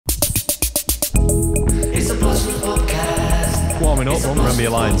It's a Blossom Podcast. Warming up, won't remember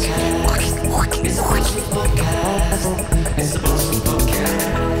your lines. It's a Blossom Podcast. It's a Blossom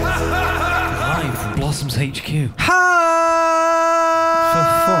Podcast. Live from Blossom's HQ. Hi! For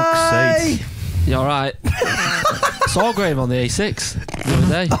fuck's sake. You alright? Saw Graham on the A6 the other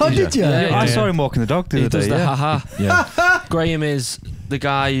day. Oh, did you? Yeah, I saw him walking the dog the He other does day. the Yeah. haha. Yeah. Graham is the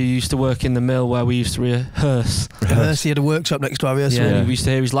guy who used to work in the mill where we used to rehearse. He had a workshop next to our rehearsal. Yeah, Yeah. we used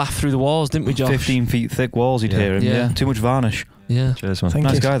to hear his laugh through the walls, didn't we, Josh? 15 feet thick walls, you'd Yeah. hear him. Yeah. Yeah. Too much varnish. Yeah. Cheers, man. Thank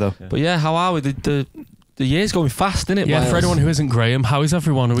Nice you. guy, though. But yeah, how are we? The year's going fast, isn't it? Yeah, for Miles? anyone who isn't Graham, how is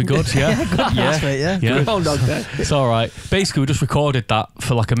everyone? Are we good? Yeah? That's right, yeah. Yeah. Groundhog Day. It's all right. Basically, we just recorded that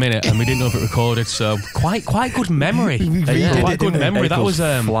for like a minute and we didn't know if it recorded, so quite good memory. We redid Quite it, good didn't we? memory. That April's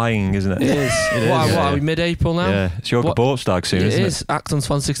was flying, isn't it? It is. It What is, are we, mid-April now? Yeah, it's your What- geburtstag soon, It isn't is. Acton's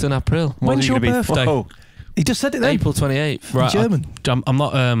 26th April. What When's are you your gonna be? birthday? Whoa. He just said it then. April 28th. Right, German. I'm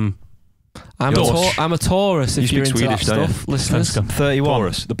not. I'm a Taurus if You you're speak into Swedish, that don't you? stuff, listeners. 31.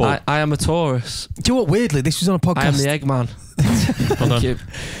 Taurus, the bull. I am a Taurus. Do you know what? Weirdly, this was on a podcast. I am the Eggman. Hold Thank on. you.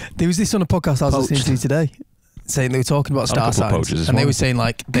 There was this on a podcast I was Poached. listening to today, saying they were talking about Had a star couple of signs, poachers as and they well. were saying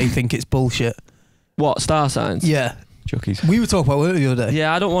like they think it's bullshit. What, star signs? Yeah, Chuckies. we were talking about it the other day.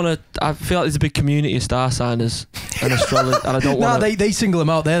 Yeah, I don't want to. I feel like there's a big community of star signers and astrologers, and I don't No, want to. they single them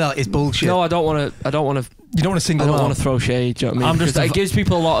out. They're like it's bullshit. No, I don't want to. I don't want to. You don't want to I single don't them want out. to throw shade. Do you know what I mean? I'm just Because a- it gives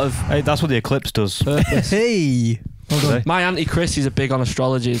people a lot of Hey, that's what the eclipse does. purpose. Hey, hold on. My auntie Chris is a big on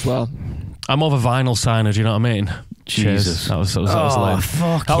astrology as well. I'm more of a vinyl signer. Do you know what I mean? Cheers. Jesus. That was lame.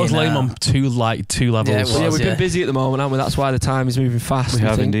 fuck. That was lame on two levels. Yeah, it Well, yeah, was, we've been busy at the moment, haven't we? That's why the time is moving fast. We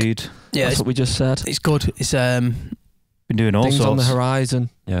have think. indeed. Yeah, That's it's, what we just said. it's good. It's Been doing all Things on the sorts. horizon.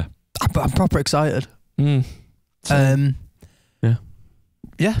 Yeah. I'm proper excited. Mm. Yeah.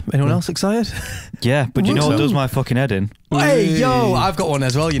 Yeah. Anyone else excited? Yeah, but you know what does my fucking head in? Hey, yo, I've got one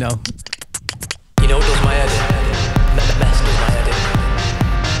as well. You know. You know what does my head in? The best does my head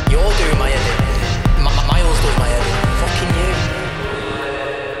in. You're doing my head in. Miles does my head in. Fucking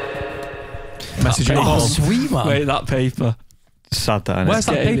you. Message in the Oh, bottom. sweet man. Wait, that paper. Sad that, Where's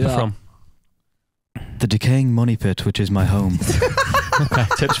that Get into paper that. from? The decaying money pit, which is my home.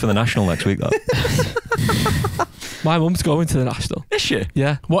 Tips for the National next week, that. My mum's going to the National. Is she?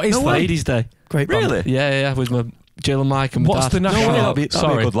 Yeah. What is It's that? Ladies' Day. Great. band. Really? Yeah, with my Jill and Mike and my What's dad. the national? No way, that'd be a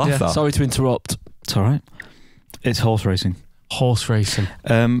Sorry. good laugh, Yeah, that. sorry to interrupt. It's all right. It's horse racing. Horse racing.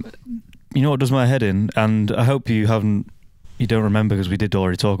 You know what does my head in? And I hope you don't remember because we did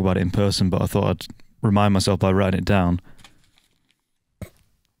already talk about it in person, but I thought I'd remind myself by writing it down.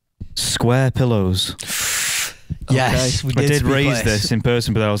 Square pillows. Yes, we I did. did speak raise less. this in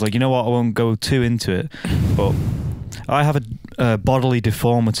person, but I was like, you know what? I won't go too into it. But I have a bodily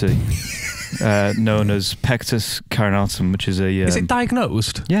deformity known as pectus carinatum, which is a Is it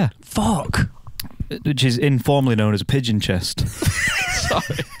diagnosed? yeah, Fuck. which is informally known as a pigeon chest.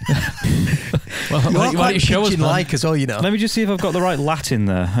 Sorry. Well, You are why don't quite you show us, man? pigeon-like as well, you know. Let me just see if I've got the right Latin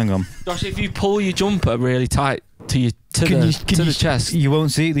there. Hang on. Josh, if you pull your jumper really tight to Can the you- chest. You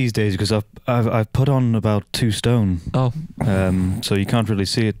won't see it these days because I've put on about 2 stone, Oh, so you can't really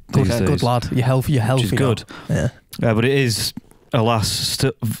see it Good, these days. good lad. You're healthy. You're healthy. Which is good. now. Yeah. But it is, alas,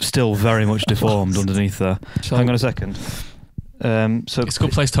 still very much deformed underneath there. so Hang on a second. So It's a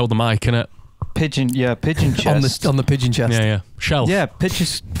good place to hold the mic, innit? pigeon chest. On the pigeon chest. Yeah. Shelf. Yeah,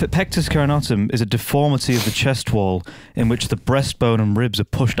 pectus carinatum is a deformity of the chest wall in which the breastbone and ribs are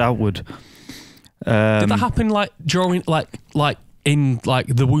pushed outward. Did that happen like during like in like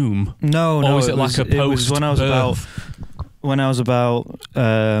the womb? No, Or was it like a it was when I was post-birth?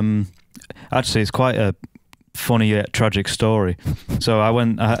 about. Actually, it's quite a funny yet tragic story. So I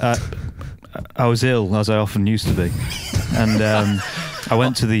went. I was ill, as I often used to be, and I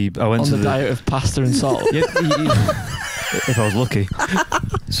went to the. on the diet of pasta and salt. Yeah, if I was lucky.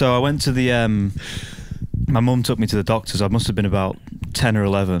 So I went to the. My mum took me to the doctors. I must have been about 10 or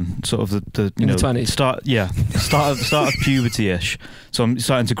 11, sort of the In the 20s? start of puberty-ish. So I'm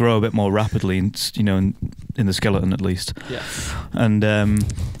starting to grow a bit more rapidly, in the skeleton at least. Yeah. And In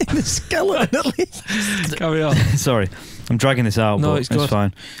the skeleton, at least. Carry on. sorry, I'm dragging this out. No, but it's good.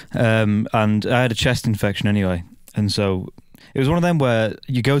 fine. And I had a chest infection anyway, and so it was one of them where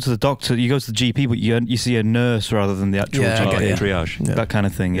you go to the doctor, you go to the GP, but you see a nurse rather than the actual Yeah, I GP. get you. Triage. Yeah. That kind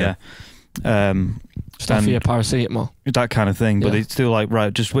of thing, yeah. Stuff for And- your paracetamol. that kind of thing, but Yeah. it's still like,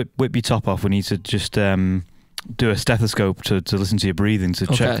 right, just whip your top off. We need to just do a stethoscope to listen to your breathing to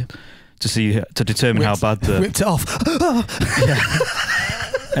check to determine how bad the Ripped it off.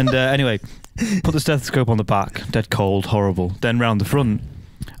 and anyway, put the stethoscope on the back, dead cold, horrible. Then round the front,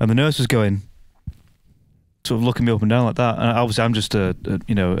 and the nurse was going, sort of looking me up and down like that. And obviously, I'm just an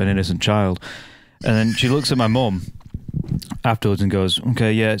innocent child. And then she looks at my mum afterwards and goes,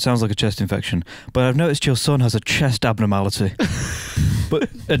 okay, yeah, it sounds like a chest infection, but I've noticed your son has a chest abnormality. But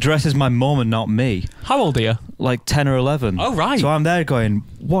addresses my mum and not me. How old are you? Like 10 or 11. Oh, right. So I'm there going,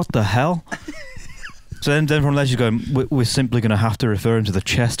 what the hell? So then from there she's going, we're simply going to have to refer him to the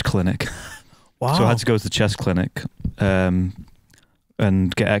chest clinic. Wow. So I had to go to the chest clinic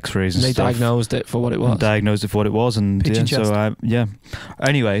and get x-rays and They stuff. diagnosed it for what it was. And diagnosed it for what it was, and Pigeon yeah, chest. so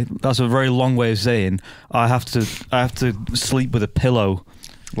anyway, that's a very long way of saying I have to sleep with a pillow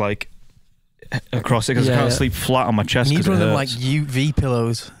like across it because I can't sleep flat on my chest. You need 'cause one it of them hurts. like UV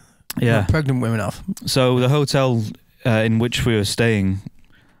pillows. Yeah. That pregnant women have. So the hotel in which we were staying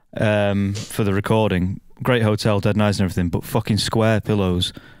for the recording, great hotel, dead nice and everything, but fucking square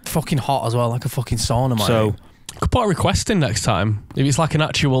pillows. Fucking hot as well, like a fucking sauna. So Could put a request in next time if it's like an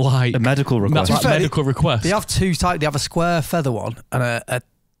actual like a medical request. That's fair, medical request. they have two types. They have a square feather one and a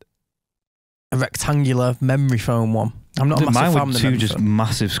rectangular memory foam one. I'm not a massive Mine fan were of the two memory just foam.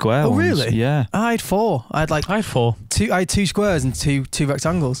 massive square Oh, ones. really? Yeah. I had 4. I had 4. two. I had 2 squares and two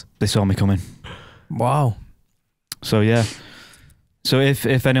rectangles. They saw me coming. Wow. So yeah. So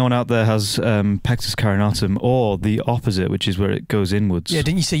if anyone out there has pectus carinatum or the opposite, which is where it goes inwards, Yeah,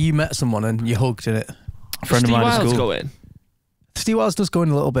 didn't you say you met someone and you hugged in it? a friend Steve of mine at Wilde's school. go in. Steve Wiles does go in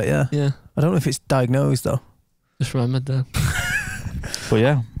a little bit, yeah. Yeah, I don't know if it's diagnosed though. just remembered that. But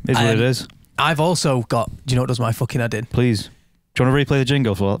yeah, it's what it is. I've also got. Do you know what does my fucking head in? Please, do you want to replay the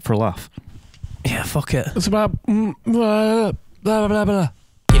jingle for a laugh? Yeah, fuck it. It's about blah blah blah blah.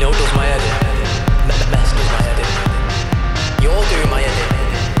 You know what does my head in? Mess does my head in. You're doing my head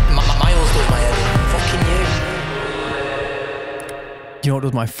in. Miles does my head in. Fucking you. Do you know what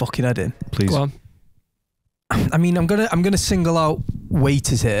does my fucking head in? Please. Go on. I mean, I'm gonna single out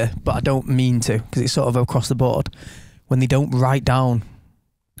waiters here, but I don't mean to because it's sort of across the board. When they don't write down,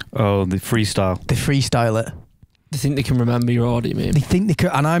 Oh, the freestyle. they freestyle it. They think they can remember your order, you mean? They think they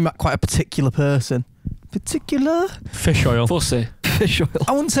could, and I'm quite a particular person. Particular? Fish oil. Fussy. Fish oil.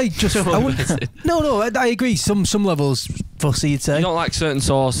 I wouldn't say just. I wouldn't, no, I agree. Some levels, fussy, you'd say. You don't like certain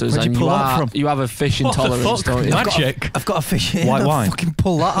sauces, Where'd you and pull that from? you have a fish What the intolerance, fuck? don't you? Magic. I've got a fish here. White I'll wine. Fucking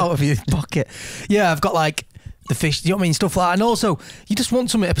pull that out of your pocket. Yeah, I've got like the fish. You know what I mean? Stuff like that. And also, you just want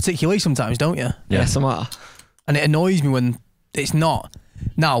something a particular way sometimes, don't you? Yeah, some are. And it annoys me when it's not.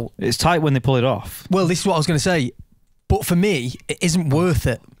 Now, It's tight when they pull it off. well, this is what I was going to say. But for me, it isn't worth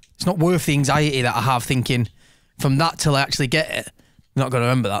it. It's not worth the anxiety that I have thinking from that till I actually get it. They're not going to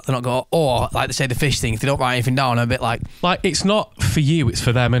remember that. They're not going to, or like they say the fish thing, if they don't write anything down, I'm a bit like, Like, it's not for you, it's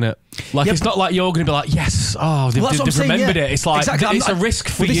for them, innit? Like, Yeah, it's not like you're going to be like, yes, oh, they've, Well, that's what I'm they've saying, remembered yeah. it. It's like, Exactly. it's a risk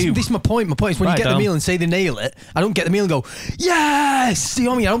for well, you. This is my point. My point is when Write you get it the down. meal and say they nail it, I don't get the meal and go, yes! You know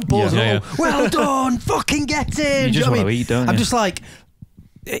what I mean? I don't pause Yeah, and yeah, go, well done, fucking get in. You Do just know what I want to mean? eat, don't I'm you? just like,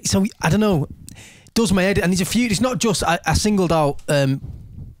 so I don't know. It does my head, and there's a few, it's not just, I singled out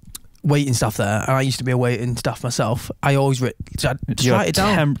waiting staff there, and I used to be a waiting staff myself. I always just You write it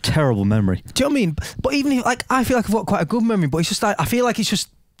down. Terrible memory. Do you know what I mean? But even if, like, I feel like I've got quite a good memory, but it's just like, I feel like it's just,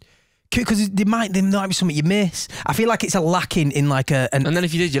 because there might be something you miss. I feel like it's a lacking in like an And then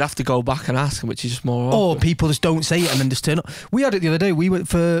if you did, you'd have to go back and ask them, which is just more or awkward. people just don't say it and then just turn up. We had it the other day. We went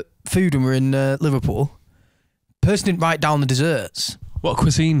for food when we were in Liverpool. Person didn't write down the desserts. What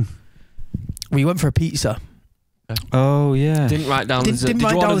cuisine? We went for a pizza. Oh yeah. Didn't write down the Didn't desserts. Did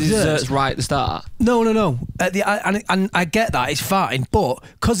write you down order the the desserts. desserts right at the start? No. And I get that, it's fine, but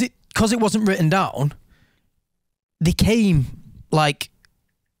because it wasn't written down, they came like,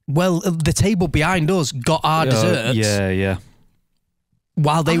 well, the table behind us got our desserts. Yeah.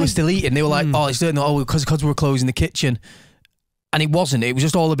 While they were still eating, they were like, "Oh, it's doing because we were closing the kitchen," and it wasn't. It was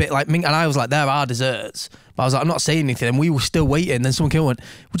just all a bit like, and I was like, "There are desserts," but I was like, "I'm not saying anything." And we were still waiting. Then someone came and went,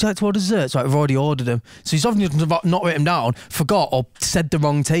 "Would you like to order desserts?" Right, we've already ordered them. So he's obviously not written them down, forgot, or said the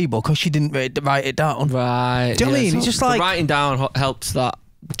wrong table because she didn't write it down. Right. Do you know what I mean? so It's just the like- writing down helps that.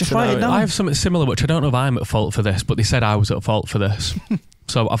 Just write it scenario. down. I have something similar, which I don't know if I'm at fault for this, but they said I was at fault for this.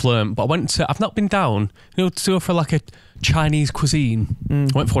 So I've learned. But I've not been down, to go for like a Chinese cuisine. I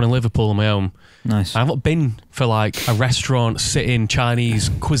went for one in Liverpool on my own. Nice. I've not been for like a restaurant sitting Chinese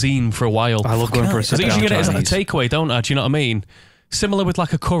cuisine for a while. I love going for a I sit think you down should get it as like a Chinese. takeaway, don't I? Do you know what I mean? Similar with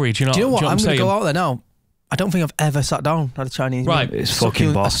like a curry. Do you know, Do you know what? I'm going to saying? go out there now. I don't think I've ever sat down at a Chinese Right. meal. It's fucking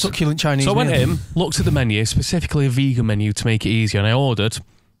A boss. succulent Chinese So I went meal. in, looked at the menu, specifically a vegan menu to make it easier, and I ordered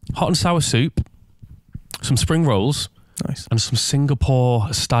hot and sour soup, some spring rolls, Nice. and some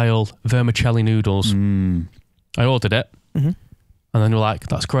Singapore-style vermicelli noodles. I ordered it, and then they were like,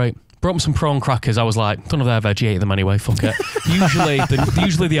 "That's great." Brought me some prawn crackers. I was like, "None of their veggie, ate them anyway. Fuck it."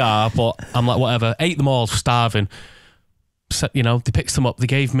 usually they are, but I'm like, whatever. Ate them all, starving. they picked them up. They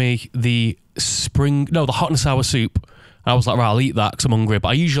gave me the hot and sour soup. I was like, right, I'll eat that because I'm hungry, but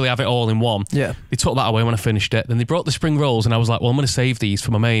I usually have it all in one. Yeah. They took that away when I finished it. Then they brought the spring rolls, and I was like, well, I'm going to save these for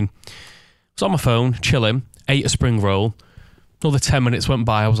my main. I was on my phone, chilling, ate a spring roll. Another 10 minutes went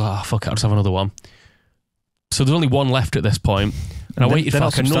by. I was like, oh, fuck it, I'll just have another one. So there's only one left at this point. And I waited for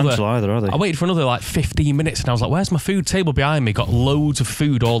like another. Either, are they? I waited for another like 15 minutes, and I was like, "Where's my food table behind me?" Got loads of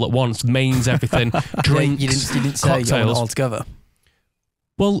food all at once, mains, everything, drinks, you didn't say you cocktails. all together.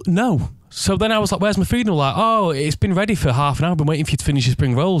 Well, no. So then I was like, "Where's my food?" And they were like, "Oh, it's been ready for half an hour. I've been waiting for you to finish your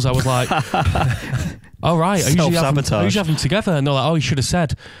spring rolls." I was like, "All right, I usually have them together." And they're like, "Oh, you should have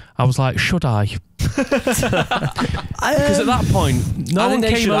said." I was like, "Should I?" Because at that point, no one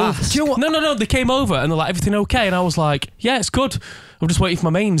came over. Do you know what? No. They came over and they're like, "Everything okay?" And I was like, "Yeah, it's good. I'm just waiting for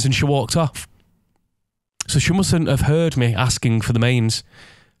my mains." And she walked off. So she mustn't have heard me asking for the mains.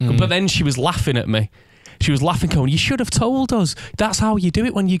 But then she was laughing at me. She was laughing, going, "You should have told us. That's how you do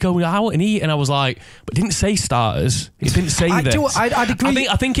it when you go out and eat." And I was like, "But it didn't say starters. It didn't say this." I'd agree.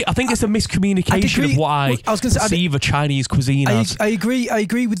 I think it's a miscommunication of what I was gonna say, perceive a Chinese cuisine as. I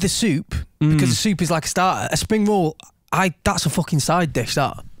agree with the soup because the soup is like a starter. A spring roll, that's a fucking side dish.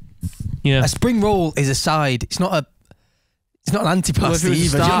 That Yeah. a spring roll is a side. It's not an antipasti Well, either. Do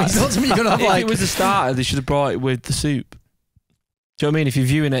you know what I mean? It's not something you're gonna have If like. it was a starter, they should have brought it with the soup. Do you know what I mean? If you're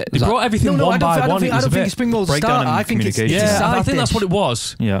viewing it, They brought everything one by one. I don't think a spring roll's a breakdown starter. in I think it's a communication. side I think that's dish. what it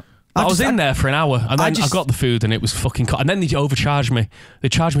was. Yeah. I was in there for an hour, and then I got the food, and it was fucking. And then they overcharged me. They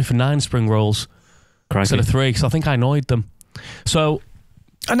charged me for 9 spring rolls instead of 3. So I think I annoyed them. So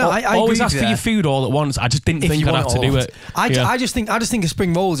I know. I always agree ask with for you your food all at once. I just didn't think I'd have to do it. I just think a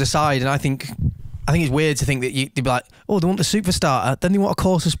spring roll is a side, and I think it's weird to think that they'd be like, oh, they want the super starter, then they want a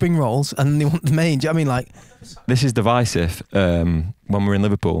course of spring rolls, and then they want the main. Do you know what I mean? Like, This is divisive. When we were in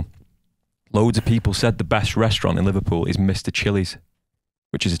Liverpool, loads of people said the best restaurant in Liverpool is Mr. Chili's,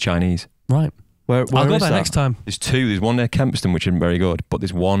 which is a Chinese. Right. Where I'll go is there that? next time. There's 2. There's one near Kempston, which isn't very good, but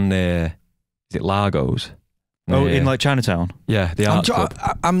there's one near, is it Largo's? Oh, Near- in like Chinatown. yeah, the Arts Club.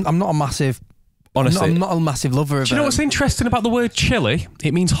 I'm not a massive. Honestly, I'm not a massive lover of. Do you know what's interesting about the word chili?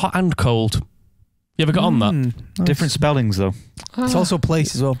 It means hot and cold. You ever got on that? Nice. Different spellings though. It's also a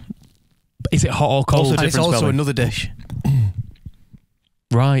place as well. Is it hot or cold? Also And it's different also spelling. another dish.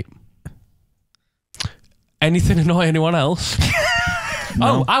 Right. Anything annoy anyone else?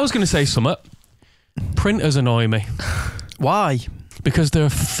 No. Oh, I was going to say something. Printers annoy me Why? because they're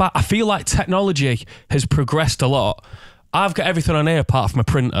I feel like technology has progressed a lot. I've got everything on here apart from a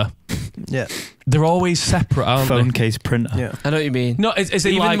printer. Yeah. They're always separate, aren't Phone they? case printer. Yeah. I know what you mean. No, is it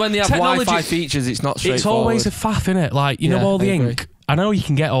Even like when they have technology- Wi-Fi features, it's not straightforward. It's always a faff, innit? Like, you know, all the I agree. ink. I know you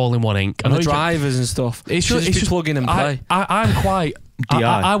can get all in one ink. I And know the you can- drivers and stuff. It's Should just be plug in and play. I'm quite. DI.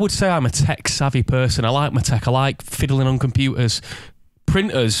 I would say I'm a tech savvy person. I like my tech. I like fiddling on computers.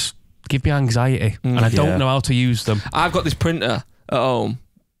 Printers give me anxiety, and I don't Yeah. know how to use them. I've got this printer at home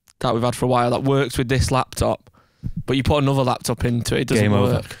that we've had for a while that works with this laptop, but you put another laptop into it, it doesn't Game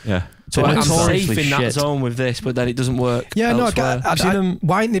over. work. yeah. So They're I'm safe notoriously in that shit. zone with this, but then it doesn't work. Yeah, no, elsewhere.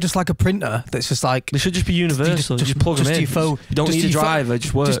 why aren't they just like a printer that's just like They should just be universal. You just plug them in. your phone? You don't just need a your driver,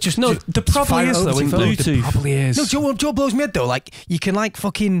 just work. No, there probably fire is it over though. to In your phone. Bluetooth, there probably is. No, do you know what blows me head though? Like you can like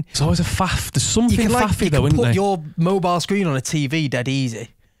fucking It's always a faff. There's you something can like faffy you though, can isn't put there? your mobile screen on a TV dead easy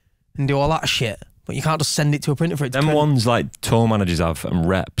and do all that shit, but you can't just send it to a printer for it to Them print. ones like tour managers have and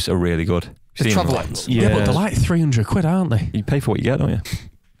reps are really good. The Seen travel them? ones. Yeah, but they're like 300 quid, aren't they? You pay for what you get, don't you?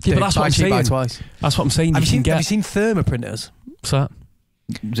 Yeah, but that's what I'm Buy cheap, buy saying. twice. That's what I'm saying. Have You can you get. seen thermo printers? What's that?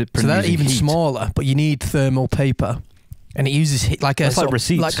 Is it So printing they're using even heat? smaller, but you need thermal paper, and it uses like a That's like sort of-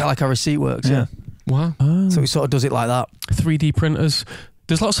 receipts. like a receipt works. Yeah. Yeah. Wow. So it sort of does it like that. 3D printers.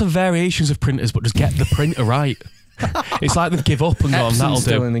 There's lots of variations of printers, but just get the printer right. It's like they give up and gone, that'll Epson's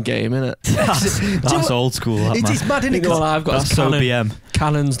still do. in the game, isn't it? That's old school. That, man. It's mad, isn't it? The one I've got That's is so Canon. BM.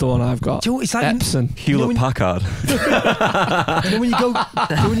 Canon's the one I've got. Do you know what it's like? Epson. Hewlett Packard. You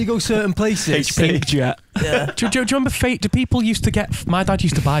know when you go certain places. Inkjet. Yeah. Do you remember fake? Do people used to get? My dad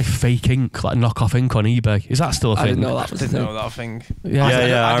used to buy fake ink, like knockoff ink on eBay. Is that still a thing? I didn't know that was a Didn't thing. know that thing. Yeah,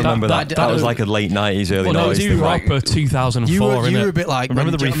 I remember that. that- That was like a late 90s, early Well, no, 90s it's thing. proper 2004. You were innit? a bit like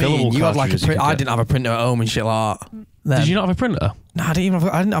Remember the do you know what I mean? refillable You had like a cartridges you print. could I get? didn't have a printer at home and shit like that. Then. Did you not have a printer? No, I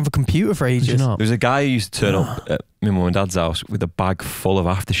didn't have a computer for ages. Did you not? There was a guy who used to turn up at my mum and dad's house with a bag full of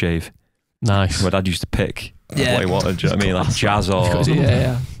aftershave. Nice. My dad used to pick Yeah. what he wanted. Do you know what I mean? Like jazz or... You've got his Yeah, number.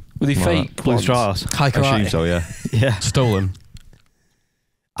 yeah. With the Well, fake Blue ones. straws. High I assume karate. so, yeah. Yeah. Stolen.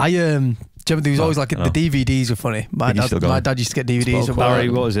 Do you remember there was always like no. the DVDs were funny. Think he's still going? My dad used to get DVDs of Barry,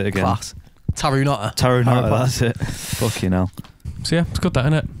 what was it again? class. Tarunata. Tarot Harry Night, Potter. that's it. Fucking hell. So yeah, it's good that,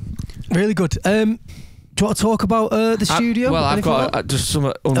 innit? Really good. you want to talk about the studio? Well, I've Anything got like that? just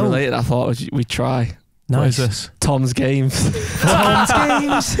something unrelated. I thought we'd try. What is Nice. this? Tom's Games. Tom's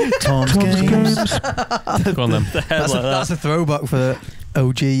Games. Tom's games. Go on then. That's a throwback for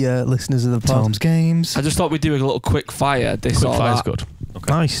OG listeners of the pod. Tom's games. I just thought we'd do a little quick fire. This Quick or fire's that. good.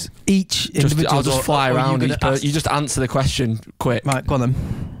 Nice. Each individual. I'll just fly around each person. You You just answer the question quick. right, go on then.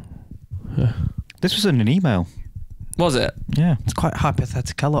 This was in an email. Was it? Yeah. It's quite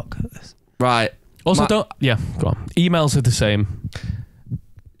hypothetical. Right. Also, Ma- go on. Emails are the same.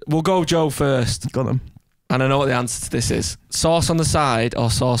 We'll go Joe first. Go on then. And I know what the answer to this is. Sauce on the side or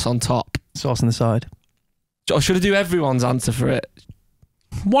sauce on top? Sauce on the side. Or should I do everyone's answer for it?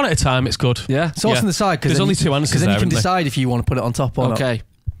 One at a time, it's good. Yeah? Sauce Yeah. on the side because There's only two answers Because then there, you can isn't there? decide if you want to put it on top or not. Okay.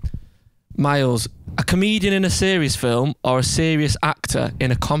 Miles, a comedian in a serious film or a serious actor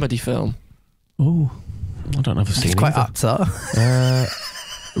in a comedy film? Ooh, I don't know if I've seen It's quite either. apt that.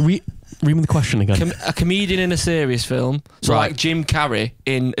 Read me the question again. A comedian in a serious film, so Right. like Jim Carrey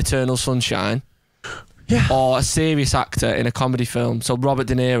in Eternal Sunshine, Yeah. or a serious actor in a comedy film, so Robert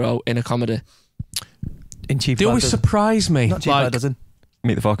De Niro in a comedy. In Cheap They Lad always Dozen. surprise me. Not Cheap Lad Like Dozen.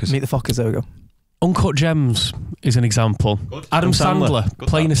 Meet the Fockers. Meet the Fockers, there we go. Uncut Gems is an example. Adam Sandler, Good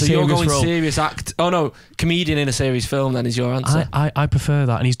playing a So you're serious going role. serious act. Oh no, comedian in a serious film. Then is your answer. I prefer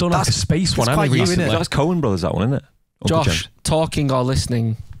that, and he's done like a That's- space one. that's quite hasn't he, you, innit? recently? That's Coen Brothers, that one, isn't it? Uncle Josh, James. talking or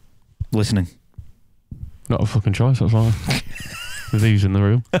listening? Listening. Not a fucking choice. That's fine. With these in the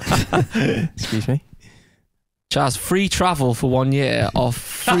room. Excuse me. Chaz, free travel for 1 year or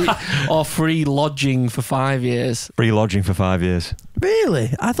free lodging for 5 years? Free lodging for 5 years.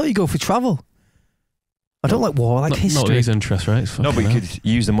 Really? I thought you go for travel. I don't like war, I like Not history. these interest rates. No, but you could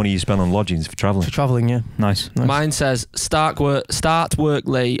use the money you spend on lodgings for travelling. For travelling, yeah. Nice. Nice. Mine says start work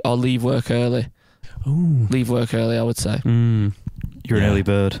late or leave work early. Ooh. Leave work early, I would say. You're an Yeah. early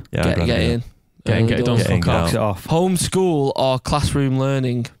bird. Yeah, I'd rather Get do in. Get in, Early get it done. doors. Get in, Fuck get off. Box it off. Homeschool or classroom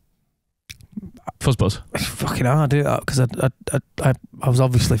learning? Fuzzbuzz. It's fucking hard, do that because I was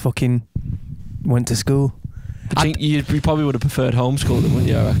obviously fucking went to school. I think you probably would have preferred homeschooling, wouldn't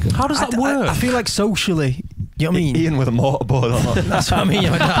you? I reckon. How does that work? I feel like socially, you know what I mean? Ian with a mortarboard on. That's what I mean.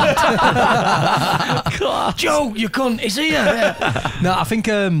 My dad. Joe, you cunt. It's here. Yeah. No, I think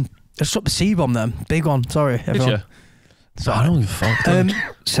I just dropped the C-bomb then. Big one. Sorry, Did everyone. you? Sorry. I don't give a fuck.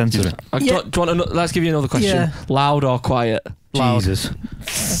 Censored it. Yeah. Do you want let's give you another question. Yeah. Loud or quiet? Loud.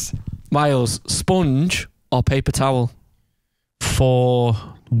 Jesus. Miles, sponge or paper towel? For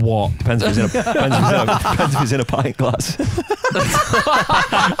what? Depends if he's in a pint glass. That's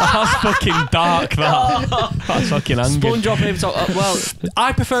fucking dark, that. That's fucking angry. Sponge or paper towel? Well,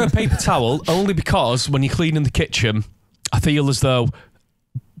 I prefer a paper towel only because when you're cleaning the kitchen, I feel as though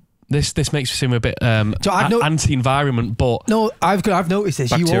this makes me seem a bit So I've no- anti-environment, but No, I've noticed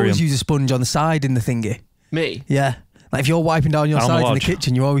this. You Bacterium. always use a sponge on the side in the thingy. me. Yeah. Like if you're wiping down your On the sides in the lodge.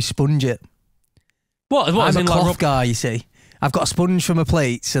 kitchen, you always sponge it. what I'm as a in cloth like guy, you see. I've got a sponge for my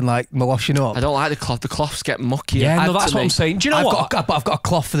plates and like my washing up. I don't like the cloth. The cloths get mucky. yeah, no, to that's what me. I'm saying. Do you know I've what? got a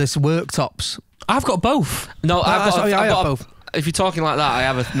cloth for this worktops. I've got both. No, I've got. I I've have got both. if you're talking like that, I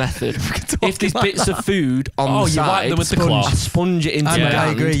have a method. If there's bits of food on Oh, the you wipe side, them with the sponge. cloth. I sponge it into I my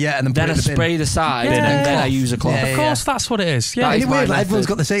hand. agree, yeah, and then put Then it I in the bin. spray the side, Yeah. and then I use a cloth. Yeah, Of course, that's what it is. Yeah, That is Isn't it my weird? Like, method. everyone's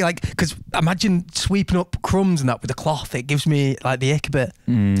got the same, like, because imagine sweeping up crumbs and that with a cloth. It gives me like the ick a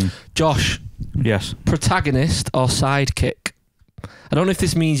bit. Josh, Yes. protagonist or sidekick? I don't know if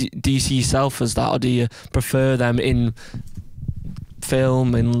this means do you see yourself as that, or do you prefer them in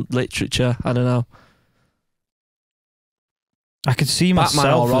film, in literature? I don't know. I could see Batman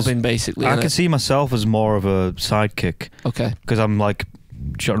myself or as, Robin, basically. I innit? could see myself as more of a sidekick Okay. because I'm like,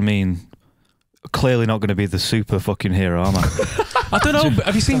 do you know what I mean? Clearly not going to be the super fucking hero, am I? I don't know. But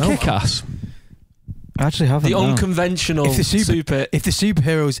have you seen I don't know. Kick-Ass? I actually haven't. The no. unconventional If the super. If the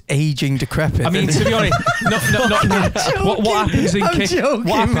superhero's aging decrepit, I mean, then- to be honest, no. What happens in I'm joking,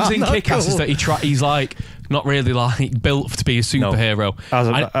 What happens man, in not Kick-Ass is cool. that he's like not really like built to be a superhero.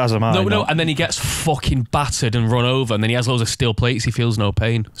 as am I. No, and then he gets fucking battered and run over, and then he has loads of steel plates. He feels no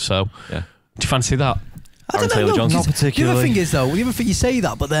pain. So, Yeah. do you fancy that? I don't Taylor know. Johnson. Not 'cause The other particularly. thing is though, the other thing you say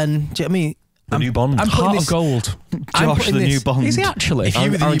that, but then do you know what I mean? The new Bond. I'm putting Heart this. of gold. I'm Josh, putting the new this- Bond. Is he actually? If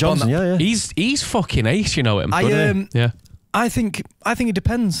you were the Aaron new Bond, Johnson, yeah. He's fucking ace. You know him. I Yeah. think it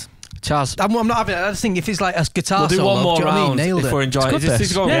depends. Chaz, I'm not having it. I just think if it's like a guitar we'll do solo, one more do you know what I mean? round Nailed if we're it. enjoying It's it. good, This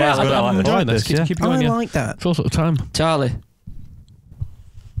this. is going Yeah, well. I'm enjoying this. yeah. Keep Oh, going. I Yeah. like that. Feels like time. Charlie,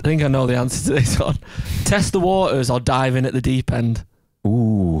 I think I know the answer to this one. Test the waters or dive in at the deep end?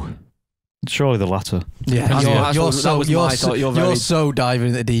 Ooh. Surely the latter. Yeah, That's you're, what- that's you're what- that so was you're my so, thought. You're you're very- so diving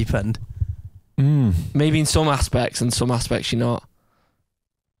at the deep end. Maybe in some aspects, and some aspects you're not.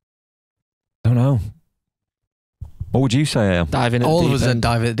 I don't know. What would you say, Am? Diving at All the of deep us end.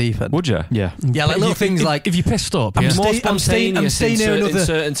 dive at the deep end. Would you? Yeah. Yeah, like little things like if you're pissed up, I'm yeah. stay- More I'm staying spontaneous near in another.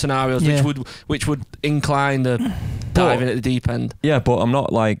 certain scenarios, Yeah. which would incline the diving at the deep end. Yeah, but I'm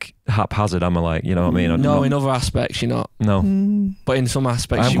not like haphazard. I'm like, you know what I mean? I'm No, not- in other aspects you're not, no. but in some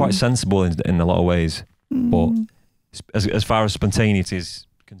aspects I'm you quite sensible in a lot of ways, but as far as spontaneity is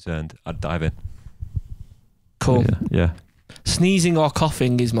concerned, I'd dive in. cool. Yeah. Sneezing or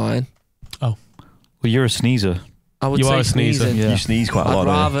coughing is mine. Well, you're a sneezer. I would You say are a sneezer, sneezing. yeah. You sneeze quite a I'd lot.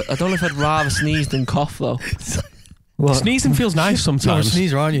 don't you? rather. I don't know if I'd rather sneeze than cough though. Sneezing feels nice You're a sometimes.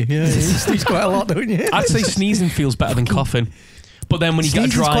 sneezer, aren't you? Yeah, you sneeze quite a lot, don't you? I'd say sneezing feels better than coughing. But then when you get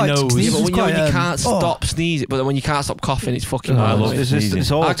a Sneezing's dry quite- nose, Yeah, sneezing's but when you, quite, you can't oh. stop sneezing, but then when you can't stop coughing, it's fucking I wild. love it's, it's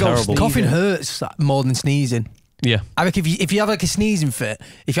all I go terrible. sneeze. Coughing hurts more than sneezing. yeah, I reckon if you have like a sneezing fit,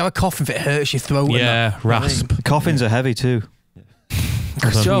 if you have a coughing fit, it hurts your throat. and yeah, rasp. Coffins are heavy too.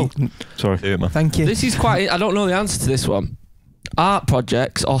 that. Joe, Sorry. Do it, man. Thank you. this is quite. I don't know the answer to this one. Art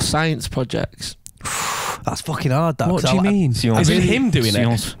projects or science projects? That's fucking hard. That, What 'cause do you I, mean? Science. Is it him doing it?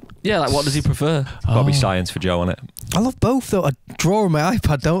 Science. Yeah, like what does he prefer? Got to be Oh. science for Joe on it. I love both though. I draw on my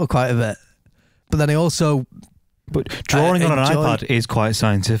iPad, don't I, quite a bit. But then I also, But drawing on an enjoy- iPad is quite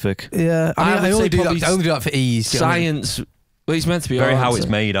scientific. yeah, I I mean, would I only say do that. probably I only do that for ease. do you know what I mean? Science. Well, it's meant to be Very your how answer. it's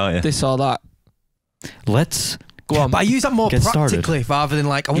made, aren't you? This or that. Let's Go on. But I use that more Get started. practically rather than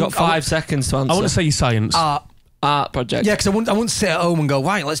like I You got wouldn't- 5 seconds to answer. I want to say science. Art project. Yeah, because I wouldn't sit at home and go,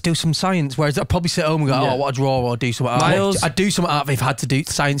 right, let's do some science. Whereas I'd probably sit at home and go, Yeah. oh, what I draw or do some art. Miles- I'd do some art if I've had to do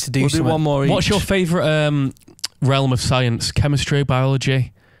science to do We'll do something. one more. What's each. your favourite realm of science? Chemistry,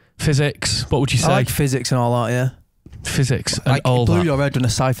 biology, physics? What would you say? I like physics and all that, yeah. Physics and Like, all it blew that. your head when I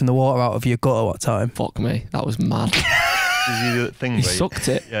siphoned the water out of your gutter what time. Fuck me. That was mad. Did you do that thing? He sucked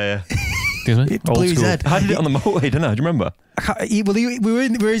it. Yeah, yeah. Excuse me? It Old blew his school. head. I did it on the motorway, didn't I? Do you remember? We were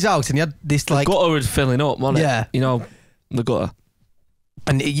in his house and he had this The like, gutter was filling up, wasn't it? yeah. You know, the gutter.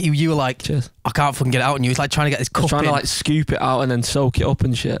 And you were like, Cheers. I can't fucking get it out. And you was like trying to get this I was cup trying in. to like scoop it out and then soak it up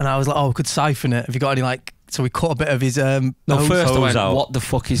and shit. And I was like, oh, we could siphon it. Have you got any like, so we cut a bit of his, No, hose- first I hose went, out. what the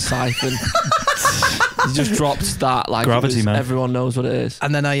fuck is siphon? He just dropped that like Gravity, it was, man. everyone knows what it is.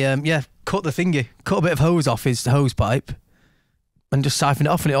 And then I, cut the thingy, cut a bit of hose off his hose pipe and just siphoned it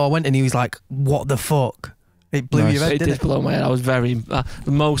off. And it all went and he was like, what the fuck? It blew Nice. your head, It didn't did it? blow my head. I was very the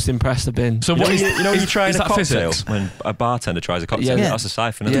most impressed I've been. So what is, you know when is, you're trying is a that cocktail physics? when a bartender tries a cocktail, Yeah. that's a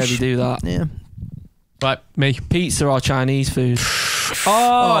siphon. Yeah, isn't they it? do that. Yeah. Right, me. Pizza or Chinese food?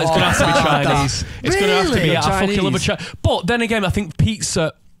 Oh, it's going to have to be Chinese. It's going to have to be. Really? I fucking love a Chinese? But then again, I think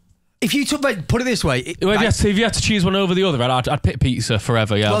pizza. If you took, like, put it this way. If you had to choose one over the other, I'd pick pizza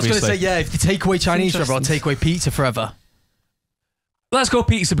forever. Yeah, I was going to obviously. say, yeah, if you take away Chinese forever, I'll take away pizza forever. Let's go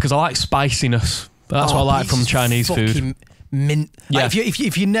pizza because I like spiciness. That's what I like from pizza's Chinese food. fucking Mint. Yeah. Like,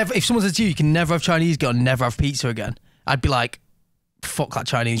 if someone says to you can never have Chinese again, or never have pizza again, I'd be like, fuck that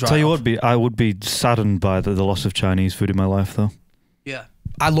Chinese right Tell you off. what, I would be saddened by the loss of Chinese food in my life, though. Yeah.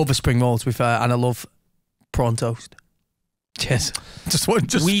 I love a spring roll, to be fair, and I love prawn toast. Cheers. Just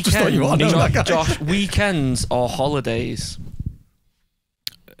thought you want to know that, guy. Josh, weekends or holidays?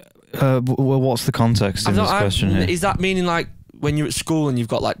 Well, what's the context in this question here? Is that meaning like when you're at school and you've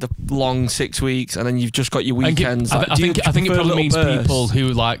got like the long 6 weeks and then you've just got your weekends? I think it probably means people who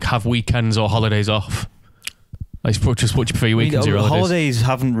like have weekends or holidays off. Like, just what you prefer your weekends or your holidays. Holidays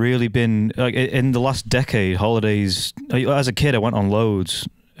haven't really been like in the last decade. Holidays, as a kid, I went on loads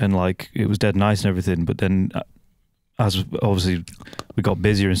and like it was dead nice and everything. But then, as obviously we got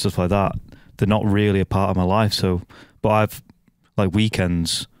busier and stuff like that, they're not really a part of my life. So, but I've like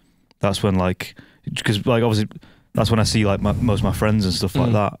weekends. That's when like because like obviously that's when I see like most of my friends and stuff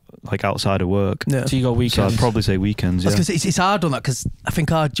like that, like outside of work. Yeah. So you go So weekends. I'd probably say weekends. I was Yeah. gonna say, it's hard on that because I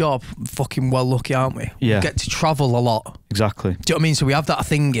think our job, fucking well lucky, aren't we? Yeah. We get to travel a lot. Exactly. Do you know what I mean? So we have that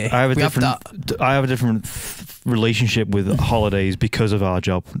thingy. I have a we different relationship with holidays because of our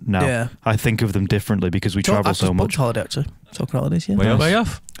job now. Yeah. I think of them differently because we Do you know what? travel I've so just booked much. holiday actually. Talking holidays, yeah. Where else? Way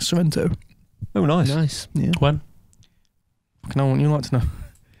off? Sorrento. Oh, nice. Nice. Yeah. When? Fucking hell, wouldn't you like to know?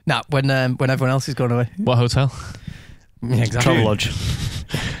 Nah, when everyone else is going away. What hotel? Yeah, exactly. Travel lodge.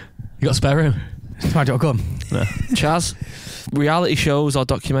 You got a spare room? Why do I come? Chaz, reality shows or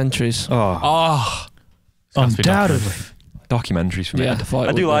documentaries? Oh, Oh, Undoubtedly. Documentaries for me. Yeah, I thought it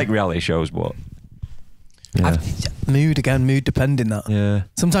I do would be. like reality shows, but yeah, Mood depending that. yeah.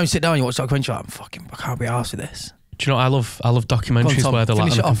 Sometimes you sit down and you watch a documentary, like, I can't be arsed with this. do you know what I love Go on, documentaries Tom, where they're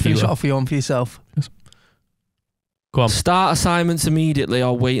like finish on it the off, finish it computer. off for yourself. Go on. Start assignments immediately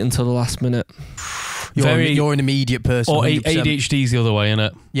or wait until the last minute? You're an immediate person. Or 100%. ADHD's the other way,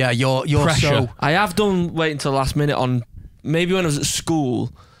 innit? Yeah, you're Pressure. so. I have done wait until the last minute on maybe when I was at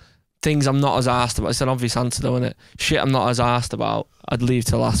school, things I'm not as arsed about. It's an obvious answer though, isn't it? Shit I'm not as arsed about, I'd leave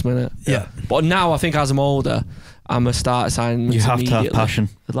till last minute. Yeah. But now I think as I'm older, I'm a start assignments You have to have immediately. passion.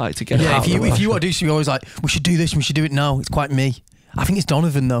 I'd like to get it Yeah, out if of the way. you want to do something, you're always like, we should do this and we should do it now. It's quite me. I think it's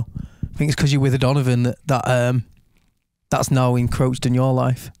Donovan though. I think it's because you're with a Donovan that's now encroached in your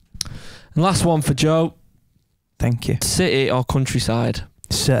life. And last one for Joe. Thank you. City or countryside?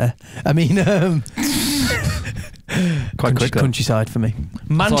 I mean, Quite quick. countryside for me.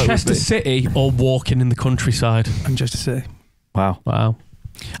 Manchester be. City or walking in the countryside? Manchester City. Wow. Wow.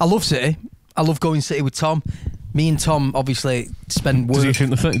 I love City. I love going City with Tom. Me and Tom obviously spend Does he work.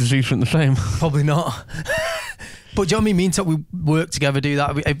 think the same? Probably not. But do you know what I mean? Me and Tom, we work together, do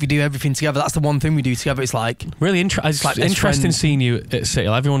that. We do everything together. That's the one thing we do together. It's like, Really it's like interesting friends. seeing you at City.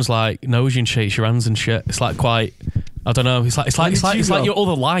 Like, everyone's like knows you and shakes your hands and shit. It's like quite. I don't know. It's like your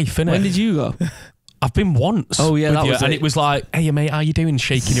other life, innit? When did you go? I've been once. Oh, yeah, with that you, was and it. it was like, hey mate, how you doing?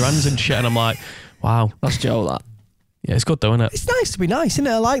 Shaking your hands and shit, and I'm like, wow. That's Joe, that. Yeah, it's good though, isn't it? it's nice to be nice, isn't it?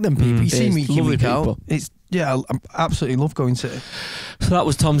 I like them people. You it see is. me Lovely week out. people. It's I absolutely love going City. So that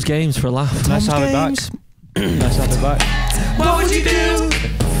was Tom's games for a laugh. Nice to have it back. Games. Nice to have it back. What would you do?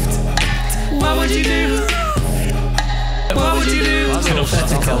 What would you do? What would you do?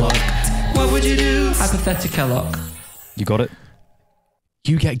 What would you do? Hypothetical. You got it?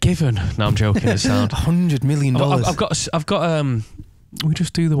 You get given. No, I'm joking. It sound. $100 million. I've got. We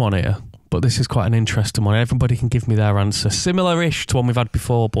just do the one here, but this is quite an interesting one. Everybody can give me their answer. Similar-ish to one we've had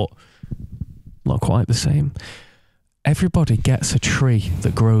before, but not quite the same. Everybody gets a tree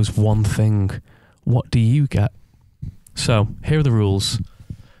that grows one thing. What do you get? So here are the rules.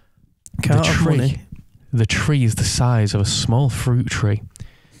 Can't have money. The tree is the size of a small fruit tree.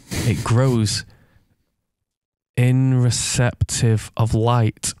 It grows irreceptive of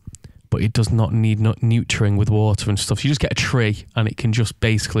light, but it does not need nurturing with water and stuff. So you just get a tree and it can just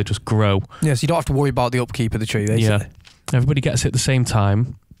basically just grow. Yeah, so you don't have to worry about the upkeep of the tree, basically. Yeah. Everybody gets it at the same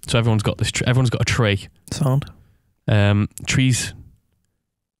time. So everyone's got this. Everyone's got a tree. Sound. Trees.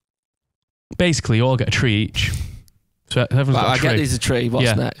 Basically, you all get a tree each. So everyone's got I a tree. get there's a tree. What's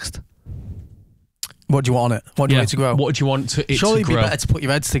Yeah. next? What do you want on it? What do you want it to grow? What do you want it Surely to it'd be grow? better to put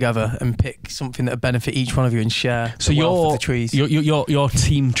your heads together and pick something that would benefit each one of you and share So the wealth of your the trees. your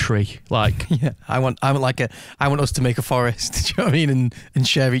team tree, like Yeah, I want us to make a forest. Do you know what I mean? And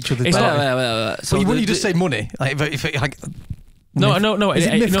share each other's. It's benefit. Wait. So wouldn't you just say money? Like if it, like. no. Is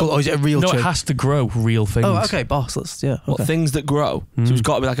it mythical or is it a real No, tree? it has to grow real things. Oh, okay, boss. Let's What okay. things that grow? Mm. So it's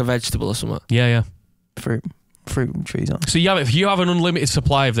got to be like a vegetable or something. Yeah. Fruit trees. Aren't So you have an unlimited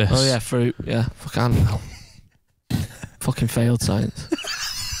supply of this. Oh yeah, fruit. Yeah, fucking hell. Fucking failed science.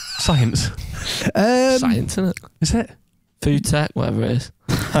 Science. Science, isn't it? Is it? Food tech, whatever it is.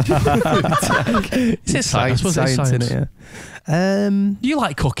 Is it science? I suppose it's science. in it, yeah. You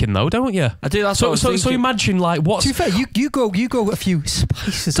like cooking though, don't you? I do. That's what I So was so thinking. imagine like what's. To be fair, you grow a few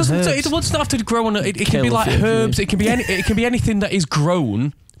spices. Doesn't and it herbs. doesn't have to grow on it can Kill be a like few herbs. trees. It can be anything that is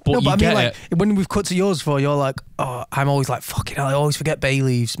grown, but No, you but I get mean, like, it. when we've cut to yours before, you're like, oh, I'm always like, fucking hell, I always forget bay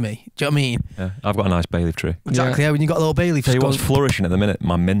leaves, me. Do you know what I mean? Yeah, I've got a nice bay leaf tree. Exactly, yeah, when you got a little bay leaf. Tell you just what's goes- flourishing at the minute?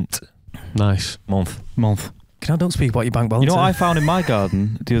 My mint Nice. month. Can I don't speak about your bank balance? You know what I found in my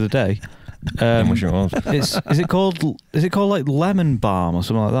garden the other day? How much it was. Is it called like lemon balm or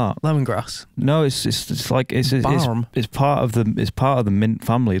something like that? Lemongrass. No, it's like it's Balm. part of the mint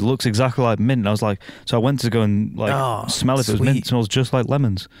family. It looks exactly like mint. And I was like, so I went to go and smell if it was sweet. mint, and it smells just like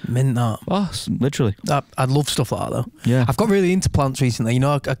lemons. Mint that. Boss. Literally. I'd love stuff like that though. Yeah. I've got really into plants recently. You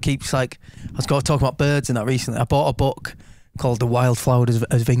know, I keep like, I was talking about birds and that recently. I bought a book called The Wildflowers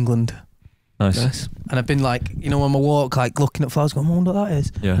of England. Nice. And I've been like, you know, on my walk, like looking at flowers, going, I wonder what that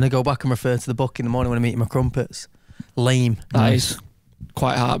is. Yeah. And I go back and refer to the book in the morning when I'm eating my crumpets. Lame. That is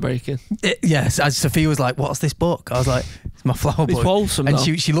quite heartbreaking. Yes, as Sophia was like, what's this book? I was like, it's my flower It's book. wholesome, And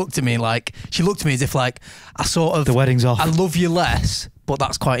though. she looked at me as if like, I sort of, The wedding's off. I love you less, but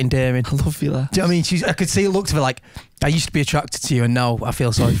that's quite endearing. I love you there. Do you know what I mean? I could see it looked of her like, I used to be attracted to you and now I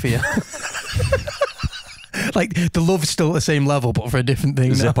feel sorry for you. Like the love's still at the same level, but for a different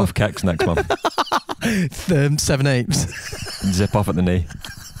thing. Zip off keks next month. 7/8. Zip off at the knee.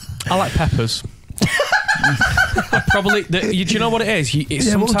 I like peppers. Do you know what it is? It's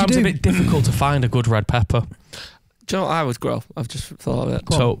Yeah, what would you sometimes a do? bit difficult to find a good red pepper. Do you know what I would grow? I've just thought of it.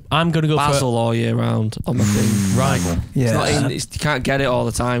 So I'm going to go Basil all year round on my thing. Right. It's not Yeah. you can't get it all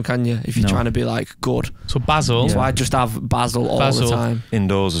the time, can you? If you're No. trying to be like good. So basil. So I just have basil all Basil. the time.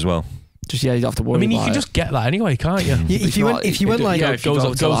 Indoors as well. Just you don't have to worry I mean, you about can it. just get that anyway, can't you? Yeah, if you went like, yeah, It goes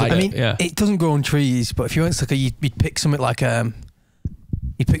to up. like I it. mean, yeah. it doesn't grow on trees, but if you went to like you'd pick something like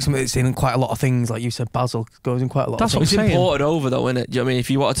You pick something that's in quite a lot of things, like you said, basil goes in quite a lot That's of what things. I'm It's saying. imported over though, isn't it? Do you know what I mean? If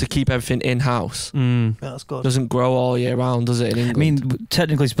you wanted to keep everything in-house, Yeah, that's good. doesn't grow all year round, does it, in I England? mean,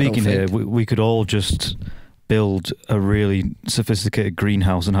 technically speaking here, think. we could all just build a really sophisticated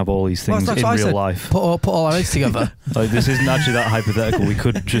greenhouse and have all these Well, things that's in what I real said. life. Put all our eggs together. Like, this isn't actually that hypothetical. We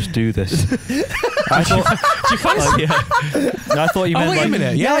could just do this. I thought, Do you fancy it? I thought you meant wait a like,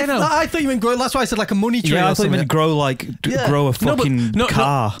 minute. Yeah, I know. I thought you meant grow. That's why I said like a money tree. Yeah, I or thought you meant something. grow like Yeah. grow a No, but- fucking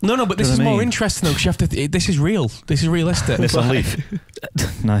car. No, but this Do you is know what I more mean? interesting though, because you have to. This is real. This is realistic. This on leaf.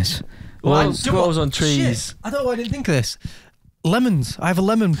 Nice. Well, Do you know grows what? on trees. Shit. I don't know why I didn't think of this. Lemons. I have a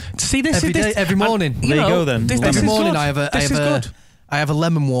lemon See, this every is day, every morning. There you go then. This Every is morning good. I have a This is good. I have a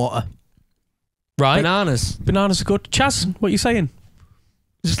lemon water. Right. Bananas. Bananas are good. Chaz, what are you saying?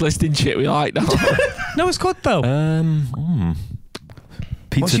 Just listing shit we like now. No, it's good though.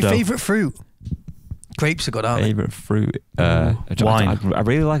 Pizza What's your dough. favourite fruit? Grapes are good, aren't they? Favorite fruit? Wine. I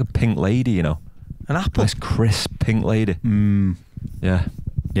really like a pink lady. You know, An apple. nice crisp pink lady. Yeah.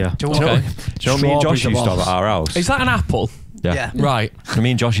 Yeah. Do you Okay. want- Do you know what me and Strawberries Josh are used to have boss. at our house? Is that an apple? Yeah. Right.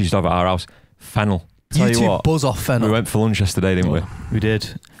 Me and Josh used to have at our house fennel. Tell You you two what, buzz off fennel. we went for lunch yesterday, didn't we? We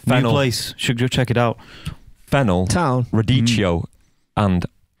did. New Fennel. place. Should go check it out. Fennel, Town. radicchio, and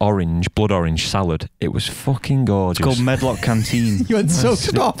blood orange salad. It was fucking gorgeous. It's called Medlock Canteen. You went so Nice.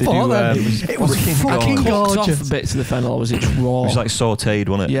 stop They on do, then. it It was freaking fucking Cooked gorgeous. off bits of the fennel, or was it raw? It was like sautéed,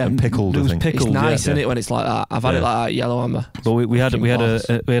 wasn't it? Yeah. And pickled, It I was think. pickled. It's nice, yeah. isn't it, when it's like that? I've had it Yeah. like that, yellow amber. But we had Fucking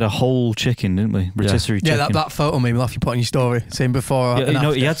we had a whole chicken, didn't we? Rotisserie Yeah, chicken. that photo made me laugh. You put on your story saying before. Yeah, and you know,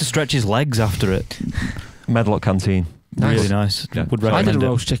 after. he had to stretch his legs after it. Medlock Canteen. Nice. Really nice. Yeah. Would I did recommend a it.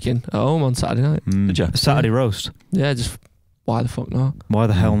 roast chicken at home on Saturday night. Did ya? Saturday roast. Yeah, just why the fuck not? Why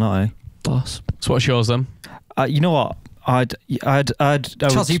the hell not? Boss. So what's yours then? You know what? I Charles,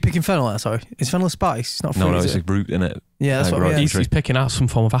 was, are you picking fennel there? Sorry. Is fennel a spice? It's not fruit, No, is it's it? a root in it. Yeah, that's what right. yeah. He's picking out some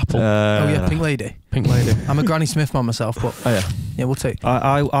form of apple. Oh, yeah, Pink Lady. Pink lady. I'm a Granny Smith man myself, but Oh yeah. yeah, we'll take.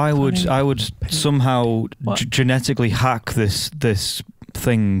 I would somehow What? genetically hack this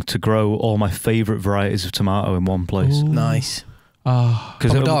thing to grow all my favourite varieties of tomato in one place. Ooh. Nice. Ah.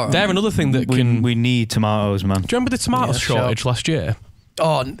 Pomodoro. They're another thing that can. we need tomatoes, man. Do you remember the tomato Yeah, shortage last year?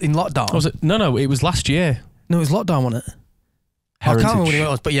 Oh, in lockdown. Or was it? No, it was last year. No, it was lockdown, wasn't it? I can't remember when it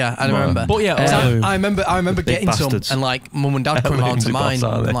was, but yeah, I Tomato. remember. But yeah, So I remember Big getting some, bastards. and like mum and dad coming round Heirlooms to of mine, course,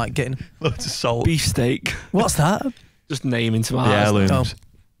 aren't they? and like getting. Loads of salt. Beefsteak. What's that? Just naming tomatoes. Yeah, heirlooms.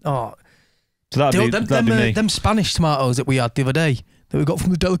 Oh, So that'd be me. them Spanish tomatoes that we had the other day that we got from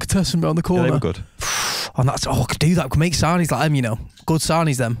the delicatessen around the Yeah, corner. they were good. And that's I could do that. I could make sarnies like them, you know, good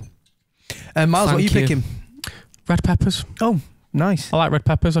sarnies them. Miles, what are you Thank you. picking? red peppers. Nice. I like red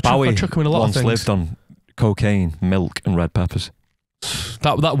peppers. I Bowie chuck them in a lot of once things. lived on cocaine, milk, and red peppers.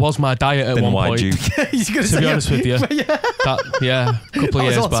 That was my diet at Thin one white point. juice. He's gonna To be honest with you, yeah. a couple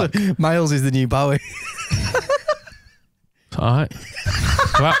of years back. Miles is the new Bowie. All right.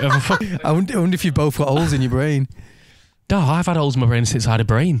 I wonder if you've both got holes in your brain. No, I've had holes in my brain since I had a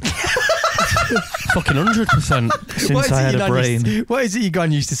brain. Fucking 100%. Since I had a brain. What is it your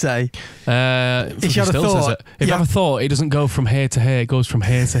gran used to say? If you had a thought, if you have a thought, it doesn't go from here to here. It goes from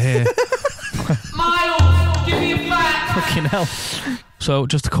here to here. Miles, give me a back. Fucking hell. So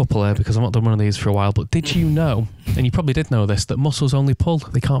just a couple there because I've not done one of these for a while. But did you know, and you probably did know this, that muscles only pull,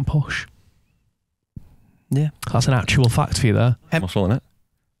 they can't push? Yeah. That's an actual fact for you there. Muscle in it.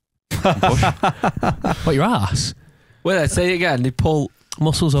 What, your ass? Wait, let's say it again. They pull.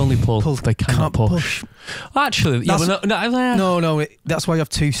 Muscles only pull, Pull, they cannot Can't push. Actually, yeah, That's- but No, that's why you have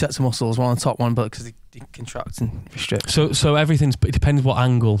two sets of muscles, one on top, one below, because they contract and restrict. So everything's, it depends what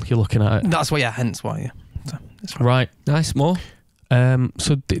angle you're looking at it. That's why, yeah, hence why, yeah. So, it's fine. Right. Nice, more.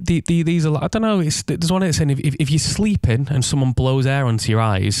 So these are, I don't know, there's one that's saying if you're sleeping and someone blows air onto your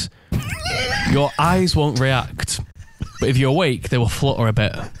eyes, your eyes won't react. But if you're awake, they will flutter a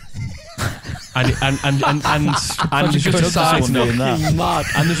bit. And there's just a side note.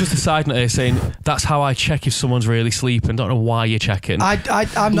 And there's just a side note here saying that's how I check if someone's really sleeping. Don't know why you're checking. I'm not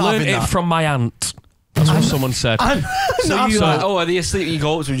Learned having it that. from my aunt. That's what someone said. I'm So not you having like, that. oh, are they asleep? You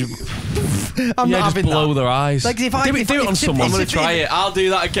go up to them, I'm yeah, not just having blow that. their eyes. Like, if I do it on someone. I'm gonna try it. I'll do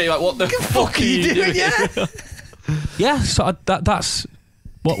that again. Like, what the fuck are you doing? Yeah. Yeah, so that's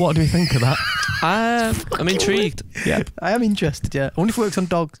what do you think of that? I'm intrigued. Yeah, I am interested, yeah. I wonder if it works on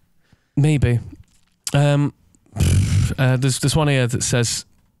dogs. maybe. There's one here that says,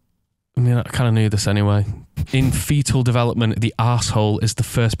 I mean, I kind of knew this anyway. In fetal development, the arsehole is the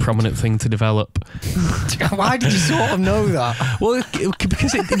first prominent thing to develop. Why did you sort of know that? Well,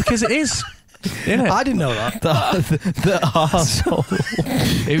 because it is. Isn't it? I didn't know that. The arsehole.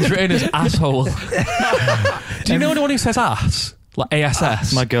 It was written as asshole. Do you know anyone who says ass? Like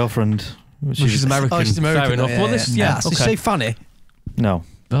ASS. My girlfriend. She's American. Oh, she's American. Fair enough. Yeah, Well, this, yeah. So Okay. say Fanny. No.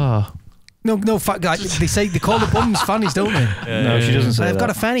 Oh. No, like they call the bums fannies, don't they? No, she doesn't say I've that. got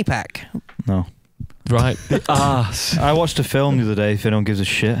a fanny pack. No. Right. Ass. I watched a film the other day, if anyone gives a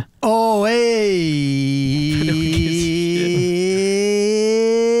shit. Oh, hey.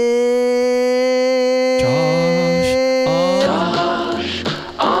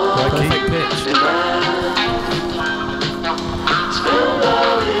 Perfect pitch.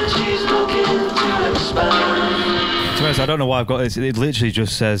 To be honest, I don't know why I've got this. It literally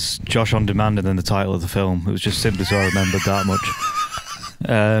just says Josh on Demand and then the title of the film. It was just simply so I remembered that much.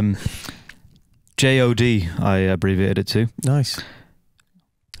 JOD, I abbreviated it to. Nice.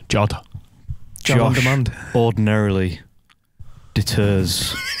 Jod. Job on Josh demand. ordinarily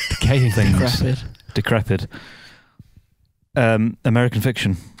deters Decaying things. Decrepit. American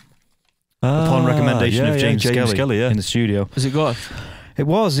Fiction. Upon recommendation of James Skelly yeah. in the studio. Is it good? It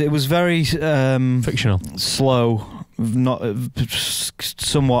was very Fictional. slow, not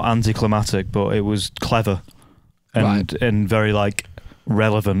somewhat anticlimactic, but it was clever and very like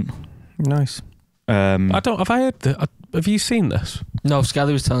relevant. Nice. Have I heard that? Have you seen this? No,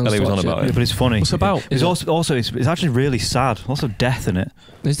 Skelly was telling us. Skelly was to on watch about Yeah, it. but it's funny. What's it about? It's also it's actually really sad. Lots of death in it.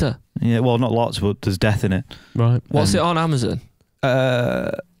 Is there? Yeah, well, not lots, but there's death in it. Right. What's it on Amazon?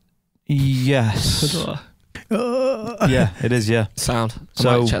 Yes. Yeah, it is. Yeah, Sound. I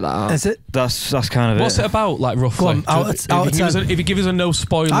So- might check that out. Is it? that's kind of What's it about, like, roughly? Go on, out of- If out you of give us 10. if you give us a no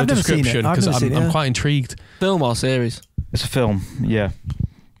spoiler I've never seen it. description, I've because never seen it, I'm yeah. quite intrigued. Film or series? It's a film. Yeah.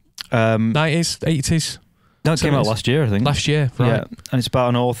 90s, 80s, No, it came out 70s. last year, I think. last year, right? Yeah, and it's about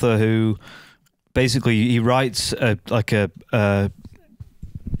an author who basically he writes a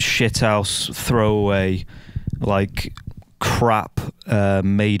shithouse throwaway, like crap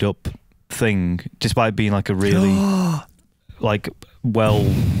made up thing, despite being like a really like well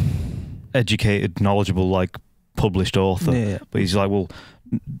educated, knowledgeable, like published author. Yeah. But he's like, well,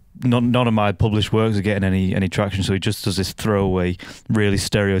 none of my published works are getting any traction, so he just does this throwaway, really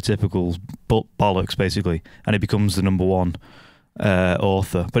stereotypical bollocks, basically, and it becomes the number one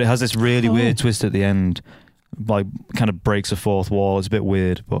author. But it has this really weird twist at the end, like kind of breaks a fourth wall. It's a bit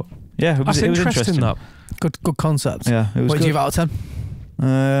weird, but yeah, it was, That's it was interesting. interesting. Good concept. Yeah, it was What do you good. give out of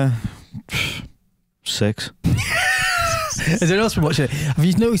 10? 6. Is there else been watching it? Have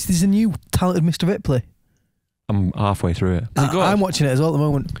you noticed there's a new talented Mr. Ripley? I'm halfway through it. Is it good? I'm watching it as well at the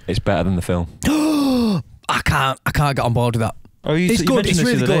moment. It's better than the film. I can't get on board with that. Oh, you, It's you good, mentioned it's this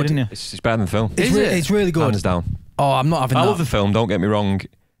really the other day, good. didn't you? It's better than the film. It's, Is it? it's really good. Hands down. Oh, I'm not having I that. love the film, don't get me wrong,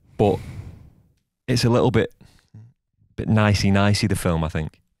 but it's a little bit nicey, the film, I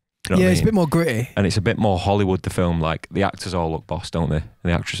think. Do you know what I It's a mean? bit more gritty. And it's a bit more Hollywood, the film. Like, the actors all look boss, don't they? And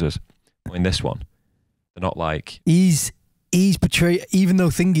the actresses. But in this one, they're not like... He's portrayed, even though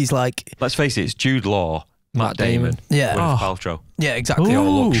Thingy's like, Let's face it, it's Jude Law, Matt Damon, yeah, Gwyneth Oh. Paltrow. yeah, exactly. They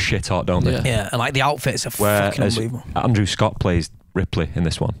all look Ooh. shit hot, don't they? Yeah. Yeah, and like the outfits are fucking Whereas unbelievable. Andrew Scott plays Ripley in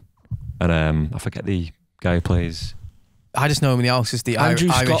this one. And I forget the guy who plays... I just know him in the house as the Andrew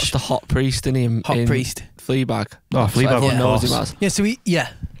Irish Scott's the hot priest in hot in priest. Fleabag. Oh, So Fleabag everyone was knows him boss. as. Yeah,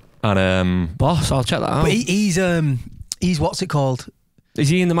 so And Boss, I'll check that out. but he's what's it called? Is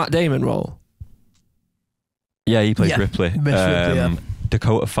he in the Matt Damon role? yeah, he plays Yeah, Ripley. Miss Ripley, yeah.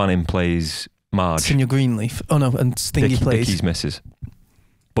 Dakota Fanning plays Marge. Senior Greenleaf. Oh no, and Thingy plays. Dicky's missus.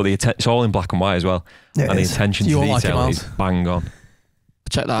 But it's all in black and white as well. Yeah, And the it is. attention You to won't like it, detail Miles. is bang on.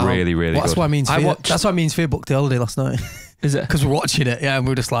 Check that out. Really, really Well, that's good. why me and I Sphere. watched- That's why me and Sphere booked the holiday last night Is it? because we're watching it. Yeah, and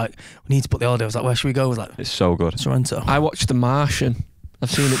we were just like, we need to book the holiday. I was like, where should we go? I was like, It's so good. Sorrento. I watched The Martian.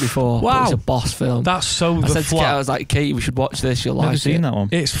 I've seen it before. Wow. But it's a boss film. That's so I the said to Kate, I flat. was like, Kate, we should watch this. You'll Never like seen it. that one.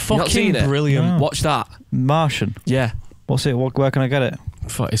 It's not seen fucking it? brilliant. No. Watch that. Martian. Yeah. What's it? Where can I get it?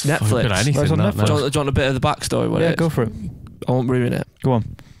 It's Netflix. fucking good at anything. It's on that Netflix. now. Do you want a bit of the backstory? What Yeah, it is? go for it. I won't ruin it. Go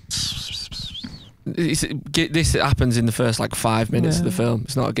on. This happens in the first like 5 minutes of the film.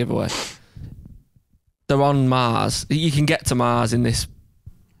 It's not a giveaway. They're on Mars. You can get to Mars in this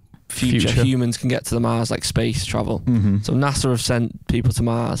future. Future. Humans can get to the Mars, like space travel. Mm-hmm. So NASA have sent people to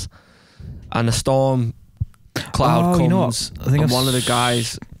Mars, and a storm cloud Oh, you know what? comes, I think and I've one of the s-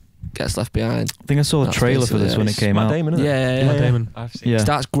 guys gets left behind. I think I saw a That's trailer for basically this it. when it It's came Matt out. Damon, isn't it? Yeah. Matt Damon. I've seen Yeah. He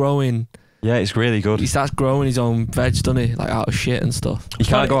starts growing. Yeah, it's really good. He starts growing his own veg, doesn't he? Like out of shit and stuff. You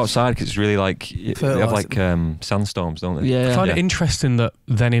can't go outside because it's really like they have Fertilised. like sandstorms, don't they? I Yeah. find Yeah. it interesting that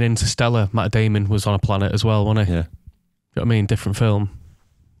then in Interstellar, Matt Damon was on a planet as well, wasn't he? Yeah. You know what I mean? Different film.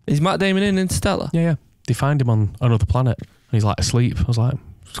 Is Matt Damon in Interstellar? Yeah. They find him on another planet and he's like asleep. I was like,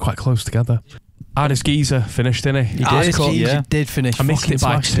 it's quite close together. Hardest Geezer finished, didn't he? He did finish. I missed Fucking it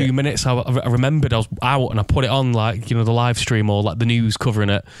by smashed 2 it. minutes. I remembered I was out and I put it on like, you know, the live stream or like the news covering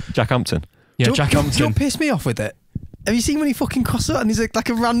it. Jack Hampton. Yeah, Do you Jack know Hampton. what pissed me off with it? Have you seen when he fucking crosses it and he's like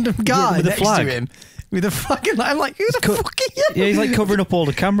a random guy with a next flag. to him with a fucking? I'm like, who the fuck are you? Yeah, he's like covering up all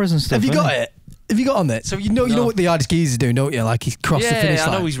the cameras and stuff. Have you isn't got he? it? Have you got on it? So you know No. what the Hardest Geezer's doing, don't you? Like he's crossed the finish I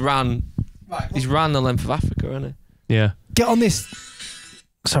line. know he's ran. He's ran the length of Africa, hasn't Yeah. Get on this.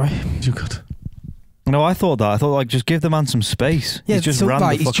 Sorry. You could. No, I thought that. I thought like just give the man some space. Yeah, he's just so, ran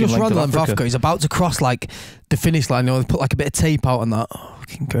right, the he's fucking just run the length length of Africa. He's about to cross like the finish line. You know, they put like a bit of tape out on that. Oh,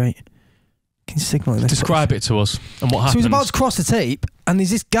 fucking great. Fucking signaling. Describe it to us and what happened. So he's about to cross the tape, and there's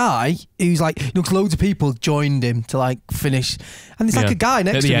this guy who's like, you know, 'cause loads of people joined him to like finish, and there's like Yeah. a guy At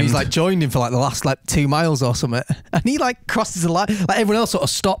next the to him who's end. like joined him for like the last like 2 miles or something, and he like crosses the line, like everyone else sort of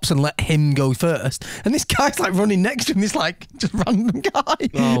stops and let him go first, and this guy's like running next to him, this like just random guy,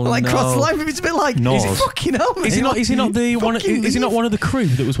 Oh, like cross the no. line, but it's a bit like, Nors. is he fucking hell, mate? Is he not? Is he not the one? Fucking Is he not leave. one of the crew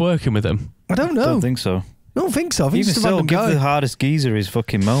that was working with him? I don't I know. don't think so. I don't think so. I think Even it's just a still, random give guy. the Hardest Geezer his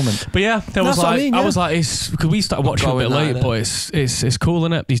fucking moment. But yeah, there was That's what I like mean, I yeah. was like, it's because we started watching a bit Going late, at it. but it's cool,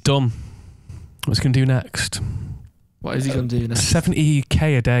 innit? He's done. What's he gonna do next? What is he going to do next?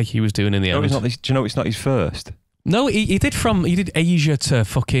 70k a day he was doing in the No, end. it's not, do you know it's not his first? No, he did Asia to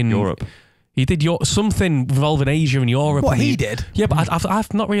fucking Europe. He did something involving Asia and Europe. What and he did? Yeah, but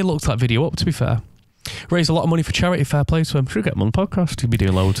I've not really looked that video up, to be fair. Raised a lot of money for charity, fair play to him. Should get him on the podcast. He'd be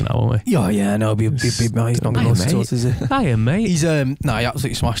doing loads now, won't we? Oh yeah, no, he's not going to listen to us, is he? Hiya, mate. He's no, he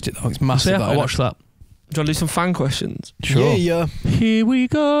absolutely smashed it though. It's So massive. yeah, that, I innit? watched that. Do you want to do some fan questions? Sure. Yeah. Here we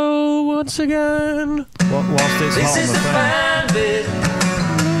go once again. Whilst it's hot on the phone. fan bit.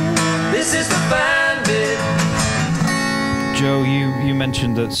 This is the fan bit. Joe, you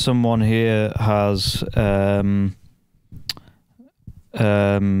mentioned that someone here has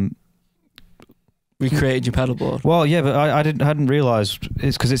Recreated your pedalboard. well, yeah, but I hadn't realised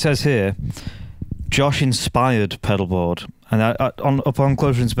it's because it says here Josh inspired pedalboard, and upon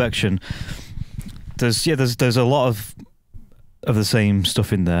closer inspection, there's a lot of the same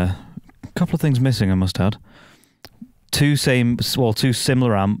stuff in there. A couple of things missing, I must add. Two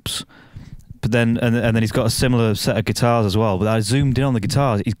similar amps, but then and then he's got a similar set of guitars as well. But I zoomed in on the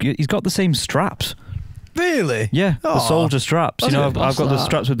guitars. He's got the same straps. Really? Yeah, the Aw. soldier straps. That's You know, a I've bit got the boss, that.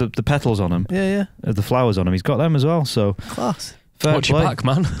 straps with the petals on them, Yeah. the flowers on them. He's got them as well. So Class. fair Watch your play. back,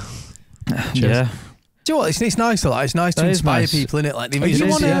 man. Yeah. Do you know what? It's nice. Like, it's nice to That is inspire nice. people, innit? Like, Are you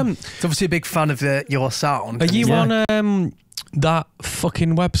it's on obviously a big fan of your sound. Are you Yeah. on that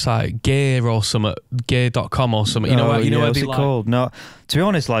fucking website, Gear or something, Gear.com or something? You know, where what's they it like. called? No, to be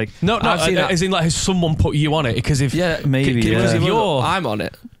honest, like No, I've seen that. as in like has someone put you on it? Because if maybe, because yeah. if you're I'm on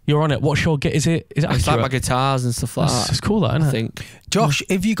it. you're on it, what's your Is it It's like accurate? my guitars and stuff like It's that. cool, that, isn't I it? think. Josh,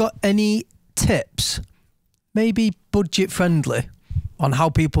 have you got any tips, maybe budget friendly, on how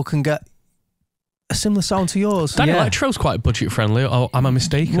people can get a similar sound to yours? Dan Yeah. Electro's quite budget friendly, or am I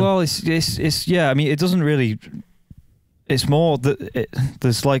mistaken? Well, it's yeah. I mean, it doesn't really. It's more that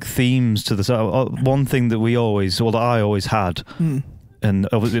there's like themes to the sound. One thing that that I always had, Hmm. and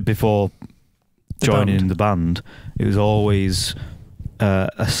obviously before The joining band. the band, it was always a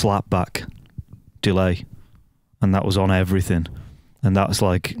slapback delay, and that was on everything, and that's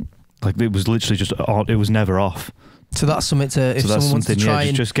like it was literally just on, it was never off. So that's something to, if So that's someone wants to something, try yeah,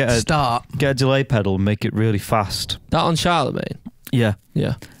 and just get a start. delay pedal and make it really fast. That on Charlemagne? Yeah,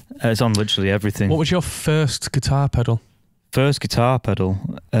 Yeah. it's on literally everything. What was your first guitar pedal? First guitar pedal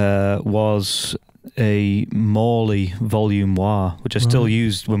was a Morley Volume Wah, which I still Right.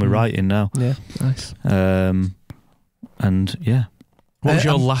 use when we're Mm. writing now. Yeah. Nice. And yeah, What was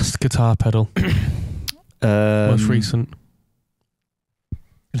your last guitar pedal? Most recent. I'm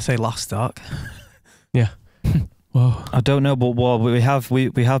gonna say Last Dark. Whoa. I don't know, but we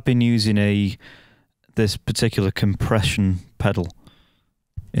have been using this particular compression pedal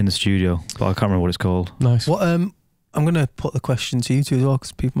in the studio, but I can't remember what it's called. Nice. What? I'm gonna put the question to you two as well,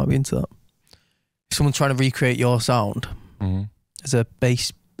 because people might be into that. If someone's trying to recreate your sound Mhm. as a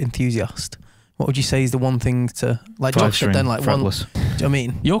bass enthusiast, what would you say is the one thing to, like Five Josh said string, then, like one? Do fretless. you know what I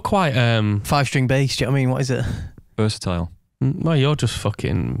mean? You're quite 5-string bass. Do you know what I mean? What is it? Versatile. well, you're just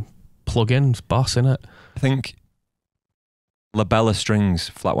fucking plug-ins boss, innit? I think labella strings,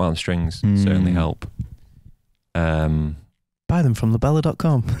 flat wound strings certainly help. Buy them from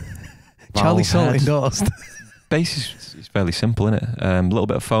labella.com. Charlie Salt head. endorsed. Bass is fairly simple, isn't it? A little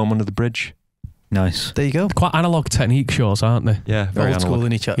bit of foam under the bridge. Nice. There you go. Quite analog techniques, yours, aren't they? Yeah, very Old school analog.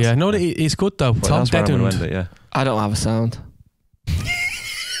 in each other. Yeah, no, it's good though. Well, Tom that's where I'm gonna deadened. end it, yeah. I don't have a sound.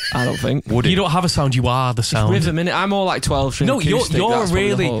 I don't think. Would You it? don't have a sound. You are the sound. Rhythm, innit? I'm all like 12 string No, acoustic. you're that's probably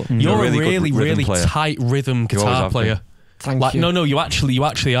the really, whole- you're a a really good really, rhythm really player. tight rhythm always guitar have player. Thank Like, you. no, you actually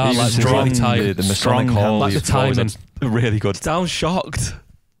are He's like strong, really tight. the Strong Masonic Hall, like the he's always timing. really good. Sound shocked.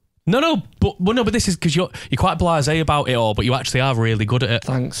 No, but this is because you're quite blasé about it all, but you actually are really good at it.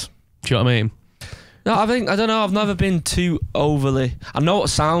 Thanks. Do you know what I mean? No, I don't know. I've never been too overly. I know what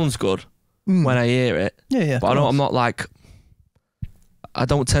sounds good when I hear it, Yeah. but I'm not like. I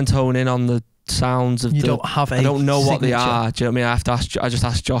don't tend to hone in on the sounds of You the. don't have a I don't know what they signature. are. Do you know what I mean? I have to ask. I just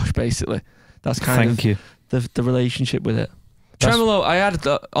ask Josh basically. That's kind Thank you. of the relationship with it. That's- Tremolo. I had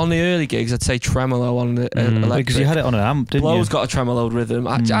on the early gigs. I'd say tremolo on the electric. Because you had it on an amp, didn't Blow's you? got a tremoloed rhythm.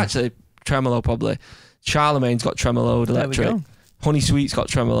 Actually, tremolo probably. Charlemagne's got tremoloed There we electric. go. Honey Sweet's got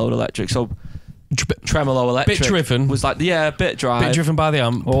tremoloed electric. So tremolo electric Bit driven. was like bit drive. Bit driven by the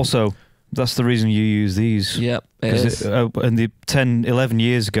amp. Also, that's the reason you use these. Yep, it 'Cause is. and the 10, 11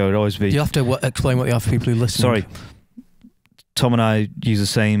 years ago, it'd always be. You have to explain what you have for people who listen. Sorry, Tom and I use the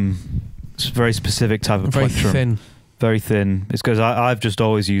same very specific type of Very plectrum. thin. Very thin. It's because I've just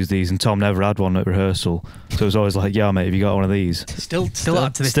always used these, and Tom never had one at rehearsal. So it was always like, "Yeah, mate, have you got one of these?" Still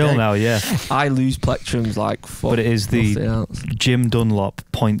up to this Still day. now, yeah. I lose plectrums like fuck. But it is the nothing else. Jim Dunlop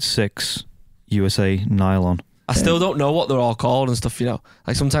 0.6 USA nylon. I still don't know what they're all called and stuff. You know,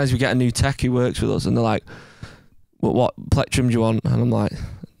 like sometimes we get a new tech who works with us, and they're like, "What plectrum do you want?" And I'm like,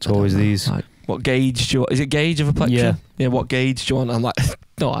 It's always these. Like, what gauge do you want? Is it gauge of a plectrum? Yeah. What gauge do you want? I'm like,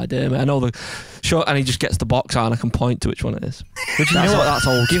 no idea, man. I know the short, and he just gets the box out, and I can point to which one it is. But you That's know what? That's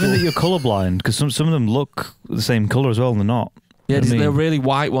old. Given school. that you're colourblind, because some of them look the same colour as well, and they're not. Yeah, I mean, they're really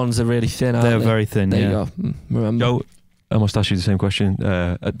white ones. They're really thin. Aren't they're they? very thin. There Yeah. you go. Remember? Joe, I must ask you the same question.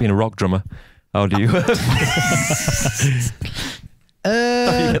 Being a rock drummer, how do you, how do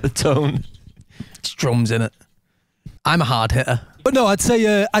you get the tone? It's drums in it. I'm a hard hitter, but no, I'd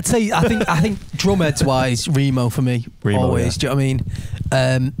say I think drumheads wise, Remo for me Remo, always. Do you know what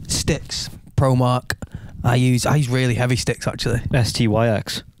I mean? Sticks, Pro Mark. I use really heavy sticks actually.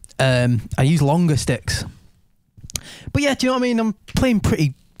 STYX. I use longer sticks. But yeah, do you know what I mean? I'm playing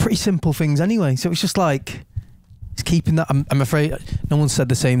pretty simple things anyway, so it's just like it's keeping that. I'm afraid no one said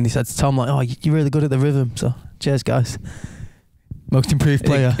the same. They said to Tom like, "Oh, you're really good at the rhythm." So cheers, guys. Most improved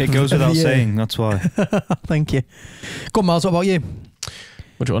player. It goes of the without year. saying. That's why. Thank you. Go on, Miles. What about you?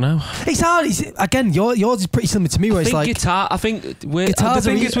 What do you want now? It's hard. Again, yours is pretty similar to me. Where I it's think like guitar. I think Guitars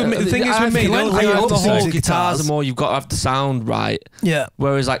the thing are- is with me, the thing is with me, the the only thing I the have to whole say- guitars are more. You've got to have the sound right. yeah.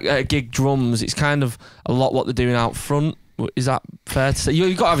 Whereas like gig drums, it's kind of a lot what they're doing out front. Is that fair to say?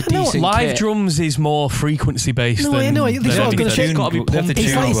 You've got to have a No, decent Live kit. drums is more frequency based. No, than, I know, this is than what I was gonna anything. say. It's got to be They have to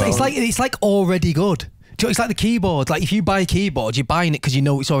pumping. tune It's like already good. Do you know, it's like the keyboard. Like if you buy a keyboard, you're buying it because you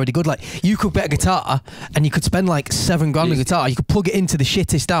know it's already good. Like you could get a guitar and you could spend like $7,000 on a guitar. You could plug it into the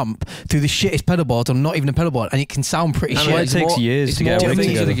shittest amp through the shittest pedal board or not even a pedal board, and it can sound pretty And shit. it it's takes more- years it's to get more everything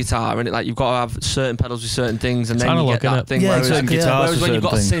things with the together. guitar, and like you've got to have certain pedals with certain things, and It's then you analog, get that innit? thing. Yeah, whereas exactly, yeah. guitars whereas for when you've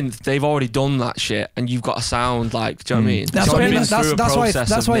got a certain synth, they've already done that shit, and you've got a sound like. Do you know what I mean? That's It's what I already mean, been through a that's why- process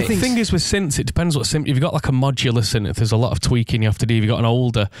that's of why I mix. The think- thing is with synths, it depends what synth. If you've got like a modular synth, there's a lot of tweaking you have to do. If you've got an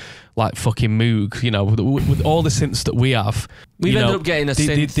older, like fucking Moog, you know, with all the synths that we have, We've you ended know, up getting a the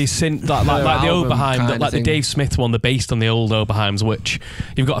synth synth like per the album Oberheim, kinda like the thing. Dave Smith one, they're based on the old Oberheims, which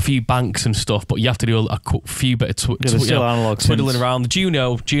you've got a few banks and stuff, but you have to do a few bit of Yeah, they're still analog twiddling synths. around. The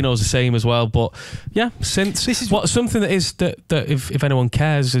Juno's the same as well, but yeah, synths. This is what something that is that if anyone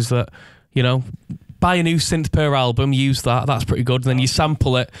cares is that, you know, buy a new synth per album, use that's pretty good. And then you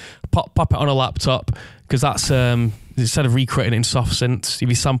sample it, pop it on a laptop, because that's instead of recreating it in soft synths, if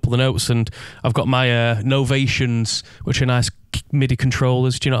you sample the notes. And I've got my Novations, which are nice MIDI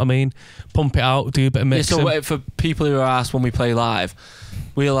controllers. Do you know what I mean? Pump it out, do a bit of Yeah, mixing. so for people who are asked when we play live,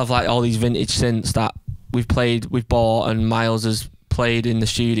 we'll have like all these vintage synths that we've bought, and Miles has played in the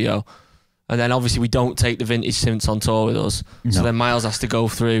studio. And then obviously we don't take the vintage synths on tour with us. So No. then Miles has to go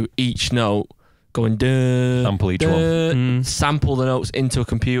through each note, going duh, Sample each duh, one. sample the notes into a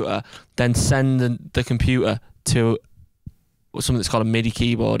computer, then send the computer to something that's called a MIDI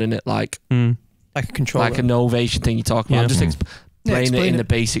keyboard in it, like Mm. like a controller. like a Novation thing you're talking about. Yeah. I'm just Yeah, explaining it explain in it. the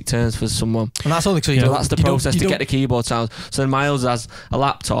basic terms for someone. and that's only because you So don't. that's the you don't- process you to don't- get the keyboard sounds. So then Miles has a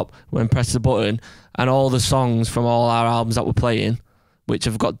laptop when presses a button, and all the songs from all our albums that we're playing, which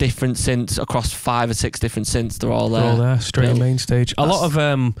have got different synths across 5 or 6 different synths, they're all there. They're all there, straight on Yeah. main stage. A lot of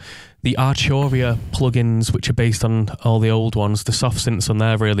the Arturia plugins, which are based on all the old ones, the soft synths on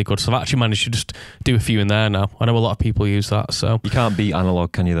there are really good. So I've actually managed to just do a few in there now. I know a lot of people use that. So You can't beat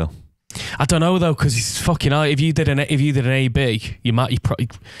analog, can you? Though. I don't know though, because it's fucking hard. If you did an AB,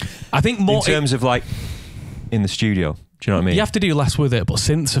 I think more. In terms of like in the studio, Do you know what I mean? You have to do less with it, but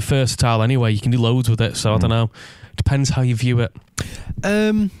synths are versatile anyway. You can do loads with it, so I don't know. Depends how you view it.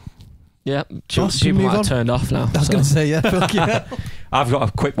 Yeah, Josh, you people move might on? have turned off now. I was going to say, yeah. Fuck yeah. I've got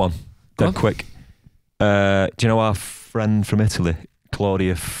a quick one. Go Dead on. quick. Do you know our friend from Italy,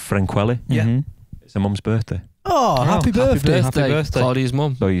 Claudia Franquelli? Yeah. Mhm. It's her mum's birthday. Oh, happy birthday. Happy birthday. Claudia's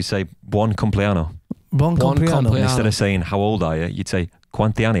mum. So you say buon compleanno. Buon Buon compleanno. compleanno. Instead of saying how old are you, you'd say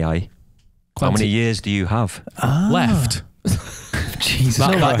quanti anni hai? How many years do you have? Left. Jesus.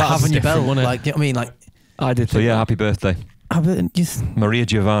 That- Like that's having your different, belt. wasn't it? Like, you know what I mean? Like, I did So think yeah, that. happy birthday. just, Maria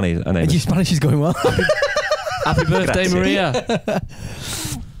Giovanni, her name your is. Spanish is going well. Happy birthday, Grazie. Maria.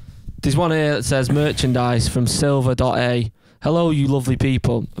 There's one here that says merchandise from Silver.a. Hello, you lovely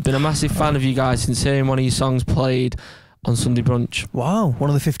people. I've been a massive fan of you guys since hearing one of your songs played on Sunday Brunch. Wow, one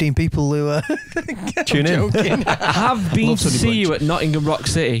of the 15 people who Tune in. joking. Have been Love to Sunday see Brunch. you at Nottingham Rock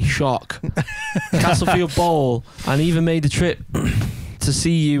City. Shock. Castlefield Bowl. And even made the trip to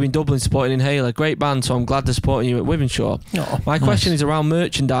see you in Dublin supporting Inhaler. Great band, so I'm glad they're supporting you at Wivenshaw. Oh, My question is around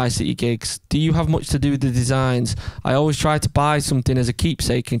merchandise at your gigs. Do you have much to do with the designs? I always try to buy something as a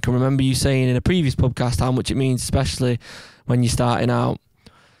keepsake and can remember you saying in a previous podcast how much it means, especially when you're starting out.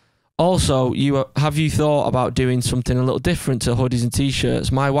 Also, have you thought about doing something a little different to hoodies and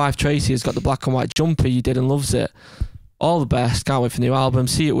t-shirts? My wife Tracy has got the black and white jumper you did and loves it. All the best. Can't wait for the new album.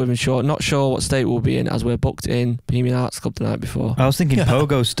 See you at Wivenshaw. Not sure what state we'll be in as we're booked in Bohemian Arts Club the night before. I was thinking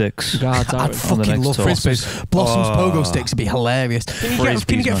pogo sticks. Regards, I'd Aaron. the fucking next love tour. Frisbees. Blossoms Oh. pogo sticks would be hilarious. Can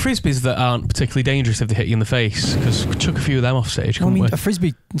you get man. frisbees that aren't particularly dangerous if they hit you in the face? Because we chuck a few of them off stage, I couldn't mean, we? a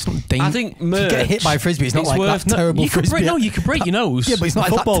frisbee, it's not dangerous. I think If you merch. get hit by a frisbee, it's not it's like worth- that terrible You could frisbee. break, you could break your nose. Yeah, but it's not like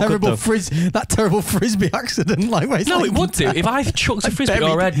Football that could, terrible that terrible frisbee accident. Like, where it's No, like, it would do. If I chucked a Like frisbee at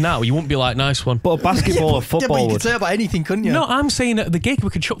your buried. head now, you wouldn't be like, nice one. But a basketball or Yeah, but football you could would. say about anything, couldn't you? No, I'm saying at the gig we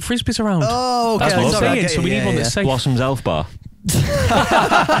could chuck frisbees around. Oh, okay. That's what I'm sorry, I saying. get So you, we need yeah, one yeah. that's safe. Blossom's Elf Bar.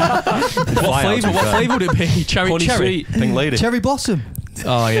 What flavour would it be? Cherry? Honey cherry? sweet. Pink Lady. Cherry blossom.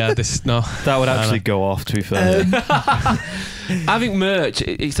 Oh yeah, this no. That would actually go off, to be fair. I think merch,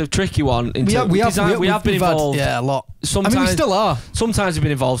 it's a tricky one. We have we have been we've had- involved. yeah, a lot. Sometimes, I mean, we still are. sometimes we've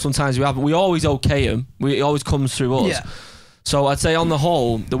been involved, sometimes we haven't. We always okay them. It always comes through us. Yeah. So I'd say on the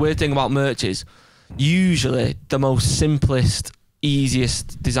whole, the weird thing about merch is usually the most simplest,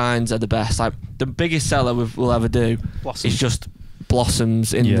 easiest designs are the best. Like the biggest seller we'll ever do is just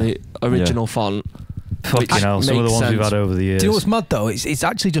blossoms in Yeah. the original font. Fucking hell, some of the makes ones we've sense. had over the years. Do you know what's mad though? It's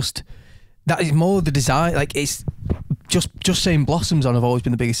actually just that is more the design. Like it's just saying blossoms on have always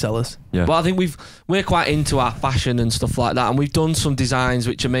been the biggest sellers. Yeah. But I think we're quite into our fashion and stuff like that, and we've done some designs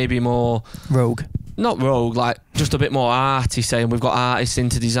which are maybe more Rogue. not rogue, like just a bit more arty, saying we've got artists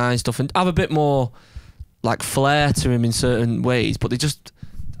into design stuff and have a bit more like flair to him in certain ways. But they just,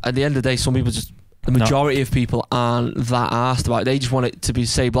 at the end of the day, some people just, the majority of people aren't that arsed about it. They just want it to be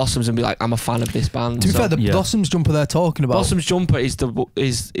say Blossoms and be like, I'm a fan of this band. To be So fair, the yeah. blossoms jumper they're talking about. Blossoms jumper is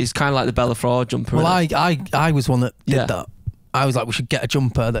kind of like the Bella Fraud jumper. Well, isn't it? I was one that did Yeah. that. I was like, we should get a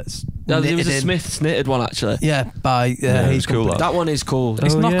jumper that's No, there was knitted a in. Smith's knitted one actually. Yeah, by Yeah, it was Hayes cool, Company. That one is cool.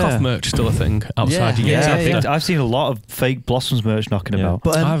 Is Oh, knockoff yeah. merch still a thing outside your gigs? Yeah, Yeah, I think yeah. I've seen a lot of fake Blossoms merch knocking Yeah. about.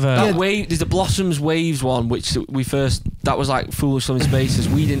 But I've, That yeah, wave, there's the Blossoms Waves one, which that was like Foolish Swimming Spaces.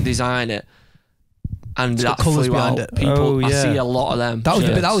 We didn't design it, and It's got that colours flew behind out. it. People, Oh, I yeah. see a lot of them. that was the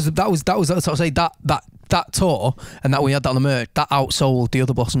shirts. bit. That was that's what I say. That tour and that we had that on the merch that outsold the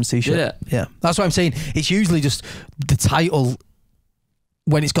other Blossoms t-shirt. Did it? Yeah, that's what I'm saying. It's usually just the title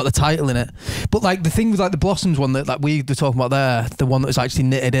when it's got the title in it. But like the thing with like the Blossoms one that like we were talking about there, the one that was actually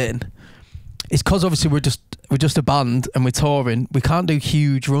knitted in, it's because obviously we're just a band and we're touring. We can't do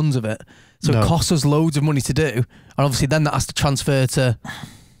huge runs of it, so No. it costs us loads of money to do, and obviously then that has to transfer to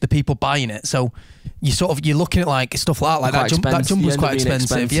the people buying it. So you're looking at like stuff like that. Like Quite that expensive. jumper's You end up quite being expensive.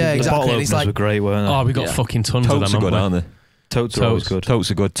 expensive, Yeah, yeah. The exactly. bottle And it's openers like were great, weren't they? Oh, we got Yeah. fucking tons of Totes them. are good, haven't aren't we? they? Totes are always good. Totes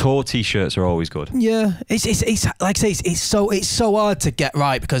are good. Tour t-shirts are always good. yeah, it's like I say, it's so hard to get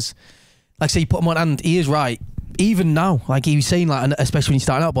right because like I say you put them on, and he is right. Even now, like he was saying, like, and especially when you're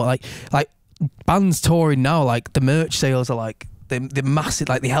starting out, but like bands touring now, like the merch sales are like they're massive,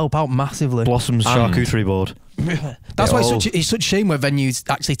 like they help out massively. Blossoms And- charcuterie board. That's why all- it's such a shame where venues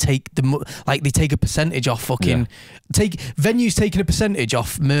actually take they take a percentage off fucking venues taking a percentage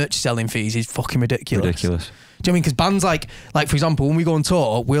off merch selling fees is fucking ridiculous. Ridiculous. Do you know what I mean? Because bands like for example, when we go on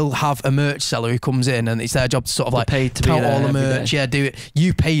tour, we'll have a merch seller who comes in and it's their job to sort of They're like paid to be count there all the every merch. day. Yeah, do it.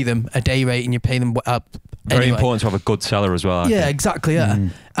 You pay them a day rate and you pay them Very anyway. important to have a good seller as well. I Yeah, think. exactly. Yeah,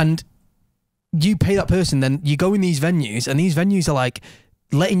 and you pay that person, then you go in these venues, and these venues are like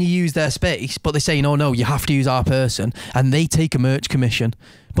letting you use their space, but they're saying, oh no, you have to use our person, and they take a merch commission.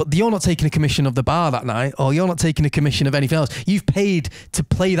 But you're not taking a commission of the bar that night, or you're not taking a commission of anything else. You've paid to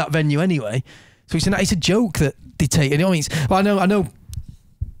play that venue anyway. So it's a joke that they take. And you know what I mean? I know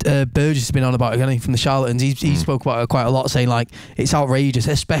Burgess has been on about it, hasn't he, from the Charlatans. He spoke about it quite a lot, saying like it's outrageous,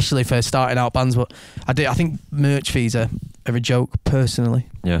 especially for starting out bands. But I think merch fees are a joke, personally.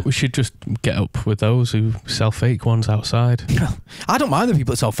 Yeah. We should just get up with those who sell fake ones outside. I don't mind the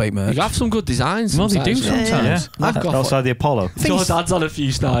people that sell fake merch. You have some good designs. No, they do sometimes. sometimes. Yeah. I've got Outside the Apollo. Your dad's on a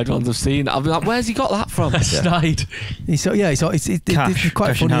few snide ones I've seen. I've been like, where's he got that from? Snide. It's quite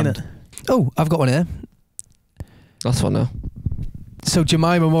cash in funny, hand. isn't it? Oh, I've got one here. That's one now. So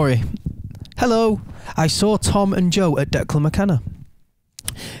Jemima Murray, hello. I saw Tom and Joe at Declan McKenna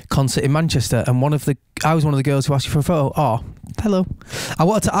concert in Manchester, and I was one of the girls who asked you for a photo. Oh, hello. I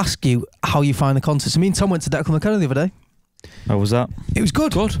wanted to ask you how you find the concert. So me and Tom went to Declan McKenna the other day. How was that? It was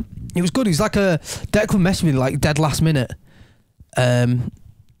good. Good. It was good. It was like Declan messaged me like dead last minute.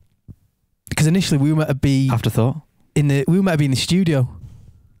 Because initially we were meant to be Afterthought? in the studio.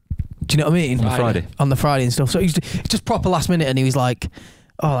 Do you know what I mean? On Friday. On the Friday and stuff. So it was just proper last minute, and he was like,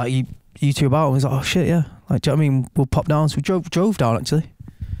 "Oh, like you two about?" And I was like, "Oh shit, yeah." Like, do you know what I mean? We'll pop down. So we drove down actually.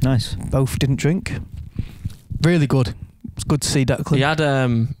 Nice. Both didn't drink. Really good. It's good to see Declan. He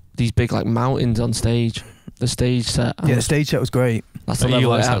had these big like mountains on stage. The stage set. Yeah, the stage set was great. That's the Oh, you level.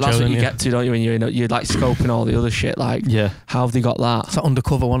 like that, That's Joe, what you didn't you? get to, don't you? When you're like scoping all the other shit. Like, Yeah. how have they got that? It's like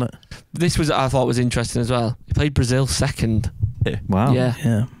undercover, wasn't it? This was I thought was interesting as well. He played Brazil second. Wow. Yeah.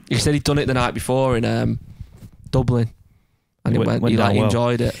 Yeah. He said he'd done it the night before in Dublin, and Went he down like well.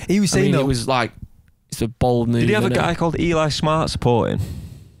 enjoyed it. He was saying it though, was like it's a bold move. Did he have a innit? guy called Eli Smart supporting?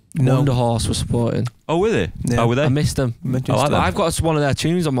 no. Wonder Horse was supporting. Oh, were they? Yeah. Oh, were they? I missed them. I like them. I've got one of their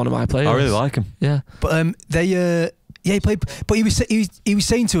tunes on one of my playlists. I really like him. Yeah. But he played. But he was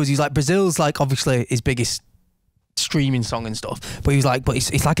saying to us, he's like, Brazil's like obviously his biggest streaming song and stuff. But he was like, but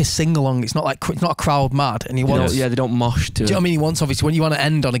it's like a sing along. It's not a crowd mad. And he wants. They don't mosh to Do you it. know what I mean? He wants obviously when you want to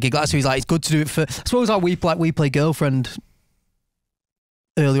end on a gig like that. So he's like, it's good to do it for. I suppose like we play Girlfriend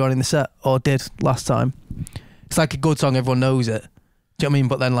earlier on in the set, or did last time. It's like a good song. Everyone knows it. Do you know what I mean?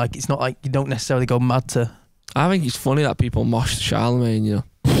 But then like it's not like you don't necessarily go mad to. I think it's funny that people mosh to Charlemagne, you know.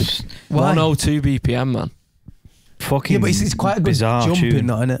 Why? 102 BPM, man. Fucking Yeah, but it's quite a good bizarre jump tune. in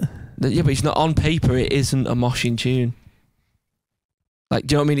that, isn't it? Yeah, but it's not on paper. It isn't a moshing tune. Like,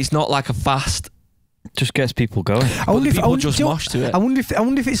 do you know what I mean? It's not like a fast. Just gets people going. I wonder if people just mosh to it. I wonder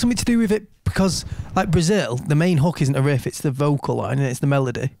if it's something to do with it because like Brazil, the main hook isn't a riff; it's the vocal line and it's the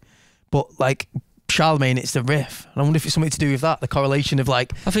melody. But like Charlemagne, it's the riff. And I wonder if it's something to do with that, the correlation of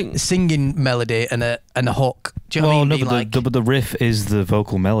like I think the singing melody and a hook. Do you know what I mean? No, Being but, like, but the riff is the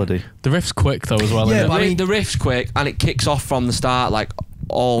vocal melody. The riff's quick though as well. Yeah, isn't but it? I mean- the riff's quick and it kicks off from the start, like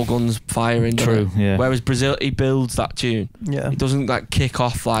all guns firing. doesn't True, it? yeah. Whereas Brazil, he builds that tune. yeah. It doesn't like kick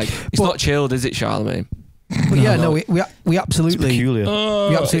off like it's But- not chilled, is it, Charlemagne? But yeah, No. no, we It's absolutely. peculiar.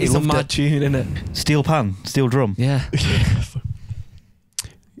 We absolutely It's a loved mad it. tune, isn't it? Steel pan, steel drum. Yeah.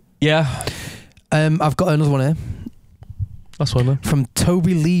 Yeah, I've got another one here that's one then. from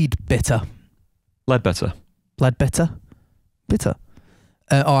Toby Leadbitter. Ledbetter. Bitter.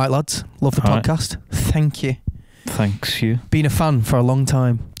 All right, lads. Love the All right. podcast. Thank you. Thanks, you. Been a fan for a long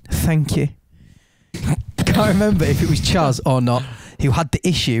time. Thank you. Can't remember if it was Chaz or not who had the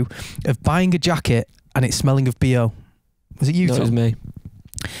issue of buying a jacket and it smelling of BO. Was it you, No, it Tom? was me.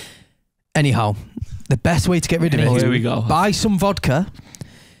 Anyhow, the best way to get rid of it Oh, is here we go. buy some vodka,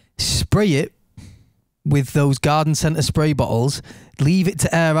 spray it with those garden centre spray bottles, leave it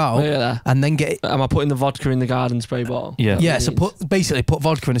to air out, Wait there. and then get it. Am I putting the vodka in the garden spray bottle? Yeah. Yeah, so put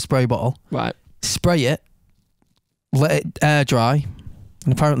vodka in a spray bottle, Right. spray it, let it air dry,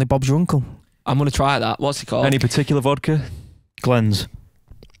 and apparently Bob's your uncle. I'm going to try that. What's it called? Any particular vodka? Glenn's.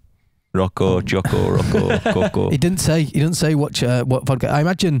 Rocco, Jocko, Coco. He didn't say what vodka. I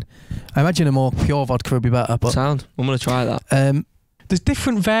imagine a more pure vodka would be better. But Sound. I'm going to try that. There's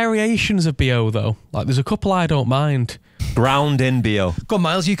different variations of BO though. Like there's a couple I don't mind. Ground in BO. go on,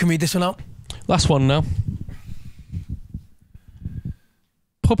 Miles, you can read this one out. Last one now.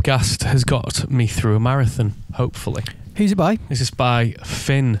 Pubcast has got me through a marathon, hopefully. Who's it by? This is by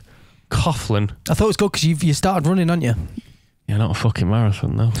Finn Coughlin. I thought it was good because you started running, aren't you? Yeah, not a fucking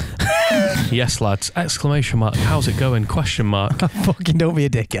marathon though. Yes, lads. Exclamation mark. How's it going? Question mark. Fucking don't be a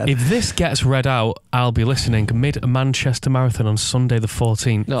dickhead. If this gets read out, I'll be listening mid Manchester Marathon on Sunday the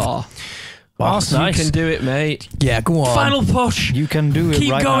 14th. No. Wow, that's You nice. can do it, mate. Yeah, go on. Final push. You can do it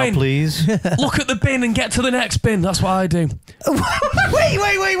Keep right going. now, please. Look at the bin and get to the next bin. That's what I do.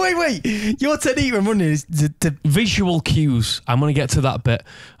 Wait. Your technique when running is to Visual cues. I'm going to get to that bit.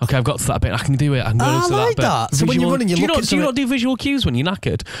 Okay, I've got to that bit. I can do it. I can go I to like that bit. that. So when you're running, you do look at do you something- not do visual cues when you're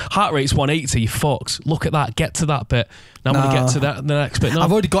knackered? Heart rate's 180, you fucked. Look at that. Get to that bit. Now I'm going to get to the next bit. No.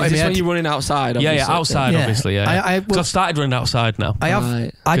 I've already got Is in my this when head. you're running outside? Yeah, Obviously? outside, Yeah. obviously. Yeah. Well, I've started running outside now. I have.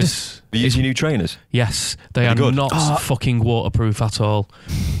 Right. I just. Are you using new trainers? Yes, they Are are they good? not fucking waterproof at all.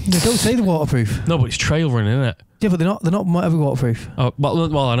 Don't say the waterproof. No, but it's trail running, isn't it? Yeah, but they're not every waterproof. Oh,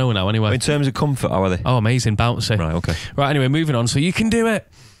 well, I know now anyway. In terms of comfort, how are they? Oh, amazing, bouncy. Right, okay. Right, anyway, moving on. So you can do it.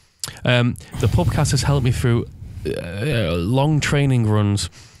 The Pubcast has helped me through long training runs.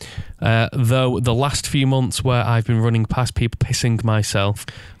 Though the last few months where I've been running past people pissing myself,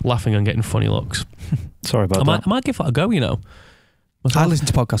 laughing and getting funny looks. Sorry about that. I might give that a go, you know. I listen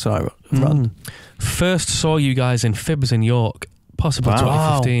to podcasts when I run. First saw you guys in Fibbers in York, possibly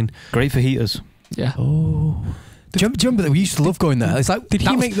Wow. 2015. Great for heaters. Yeah. Oh. Do you remember that we used to love going there? It's like, Did that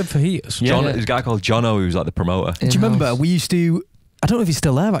he was- make them for heaters? John, Yeah. there's a guy called Jono who's like the promoter. Do you remember we used to? I don't know if he's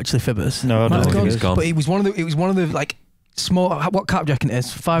still there actually, Fibbers. No, I Might don't have think gone. he is. Gone. But it was one of the like small. What cap do you reckon it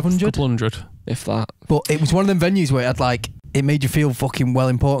is? 500. Couple hundred. If that. But it was one of them venues where it had like it made you feel fucking well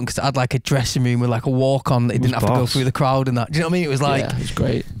important because it had like a dressing room with like a walk on that it didn't have to go boss. through the crowd and that. Do you know what I mean? It was like Yeah, it was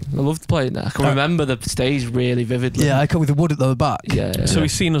great. I loved playing there. I can remember the stage really vividly. I cut with the wood at the back. Yeah. So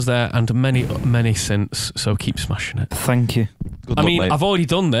he's seen us there and many since, so keep smashing it. Thank you. Good I luck, mean, mate. I've already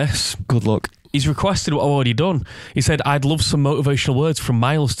done this. Good luck. He's requested what I've already done. He said, I'd love some motivational words from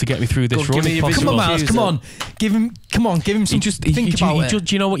Miles to get me through this Go, run. give me if your possible." Come on, Miles. Cues Come then. on. Give him some. Think about it.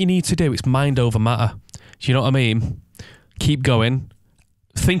 Do you know what you need to do? It's mind over matter. Do you know what I mean? Keep going.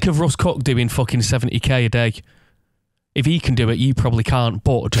 Think of Russ Cook doing fucking 70k a day. If he can do it, you probably can't,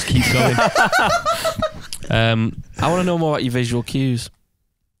 but just keep going. I want to know more about your visual cues.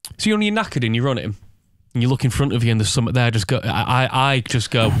 So you're knackered and you're running, and you look in front of you and there's something there. Just go. I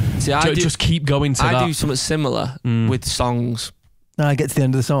just go. See, I Just keep going to I that. do something similar Mm. with songs. I get to the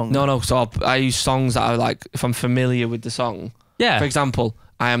end of the song. No, so I use songs that are like, if I'm familiar with the song. Yeah. For example,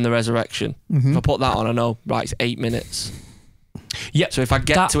 I Am the Resurrection. Mhm. If I put that on, I know, right, it's 8 minutes. Yeah. So if I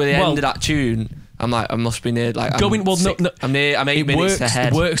get to the end of that tune, I'm like, I must be near, like, Going- well, no, I'm 8 minutes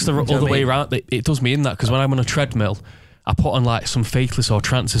ahead. It works the Do you know other what I way mean? around. It does me in that because when I'm on a treadmill, I put on like some Faithless or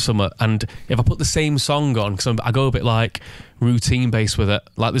Trance or something, and if I put the same song on, because I go a bit like routine based with it.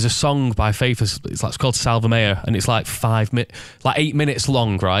 Like there's a song by Faithless, it's called Salva Mea, and it's like 8 minutes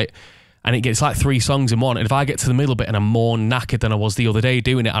long, right? And it gets like 3 songs in one. And if I get to the middle bit and I'm more knackered than I was the other day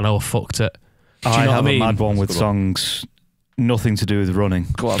doing it, I know I fucked it. Do you I know have what I mean? a mad one with songs, nothing to do with running.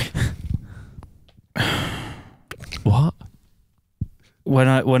 Go on. What? When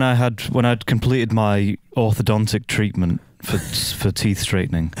I'd completed my orthodontic treatment for teeth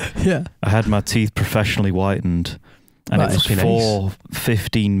straightening, Yeah. I had my teeth professionally whitened, and That it was is fucking 4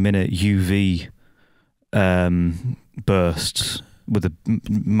 15-minute UV bursts with a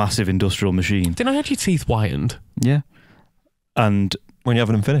massive industrial machine. Didn't I have your teeth whitened? Yeah, and When you're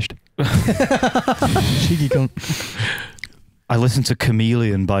having them finished. Cheeky cunt. I listened to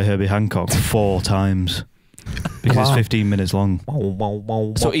Chameleon by Herbie Hancock 4 times because it's 15 minutes long.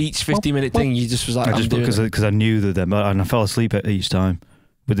 So each 50-minute thing, you just was like, I I'm just doing it. because I knew that them, and I fell asleep at each time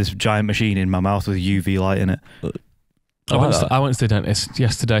with this giant machine in my mouth with UV light in it. I went to the dentist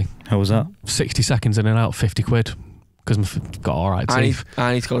yesterday. How was that? 60 seconds in and out, 50 quid. Because I've got alright teeth.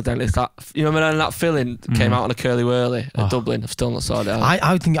 I need to go to the dentist. You remember when that filling came out on a curly whirly at Oh. Dublin? I've still not sorted it out.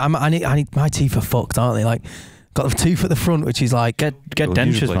 I would think I need my teeth are fucked, aren't they? Like got the tooth at the front, which is like Get Well, dentures,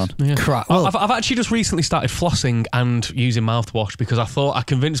 usually. man. Yeah. crap. Well, Well, I've actually just recently started flossing and using mouthwash because I thought I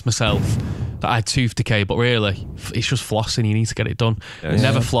convinced myself that I had tooth decay, but really, it's just flossing. You need to get it done. Yeah,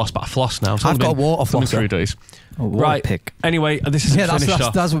 Never floss, but I floss now. It's I've only got a been- water it's only flosser. 3 days. Oh, what a Right. pick. Anyway, this is yeah, finished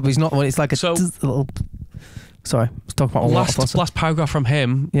off. that's what it's not when it's like a So- little. Sorry, let's talk about water flosser. Last paragraph from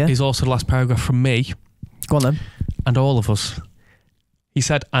him Yeah. is also the last paragraph from me Go on then. and all of us. He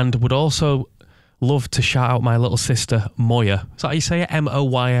said, and would also love to shout out my little sister, Moya. Is that how you say it?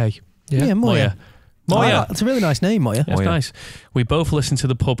 Moya. Yeah, Moya. Moya. It's a really nice name, Moya. It's Moya. nice. We both listen to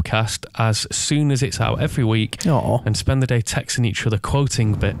the Pubcast as soon as it's out every week Oh, and spend the day texting each other,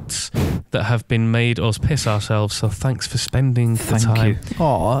 quoting bits that have been made us piss ourselves. So thanks for spending the Thank time. you.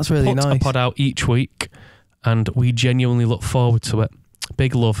 oh, that's really Put a nice. pod out each week, and we genuinely look forward to it.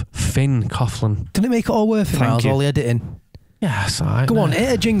 Big love, Finn Coughlin. Didn't it make it all worth it, Thank Miles? you. All the editing. Yes, I Go know. on,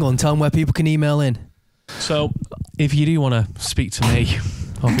 hit a jingle and tell them where people can email in. So, if you do want to speak to me,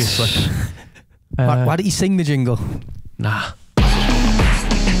 obviously. Why don't you sing the jingle? Nah. It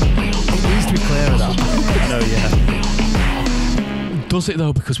needs to be clear of that. No, yeah. Does it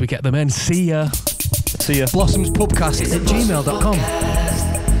though because we get them in. See ya. See ya. blossomspubcast@gmail.com.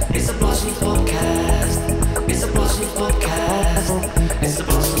 It's a Blossoms podcast. It's a Blossoms podcast. It's a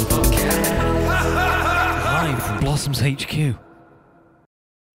Blossoms podcast. Live from Blossoms HQ.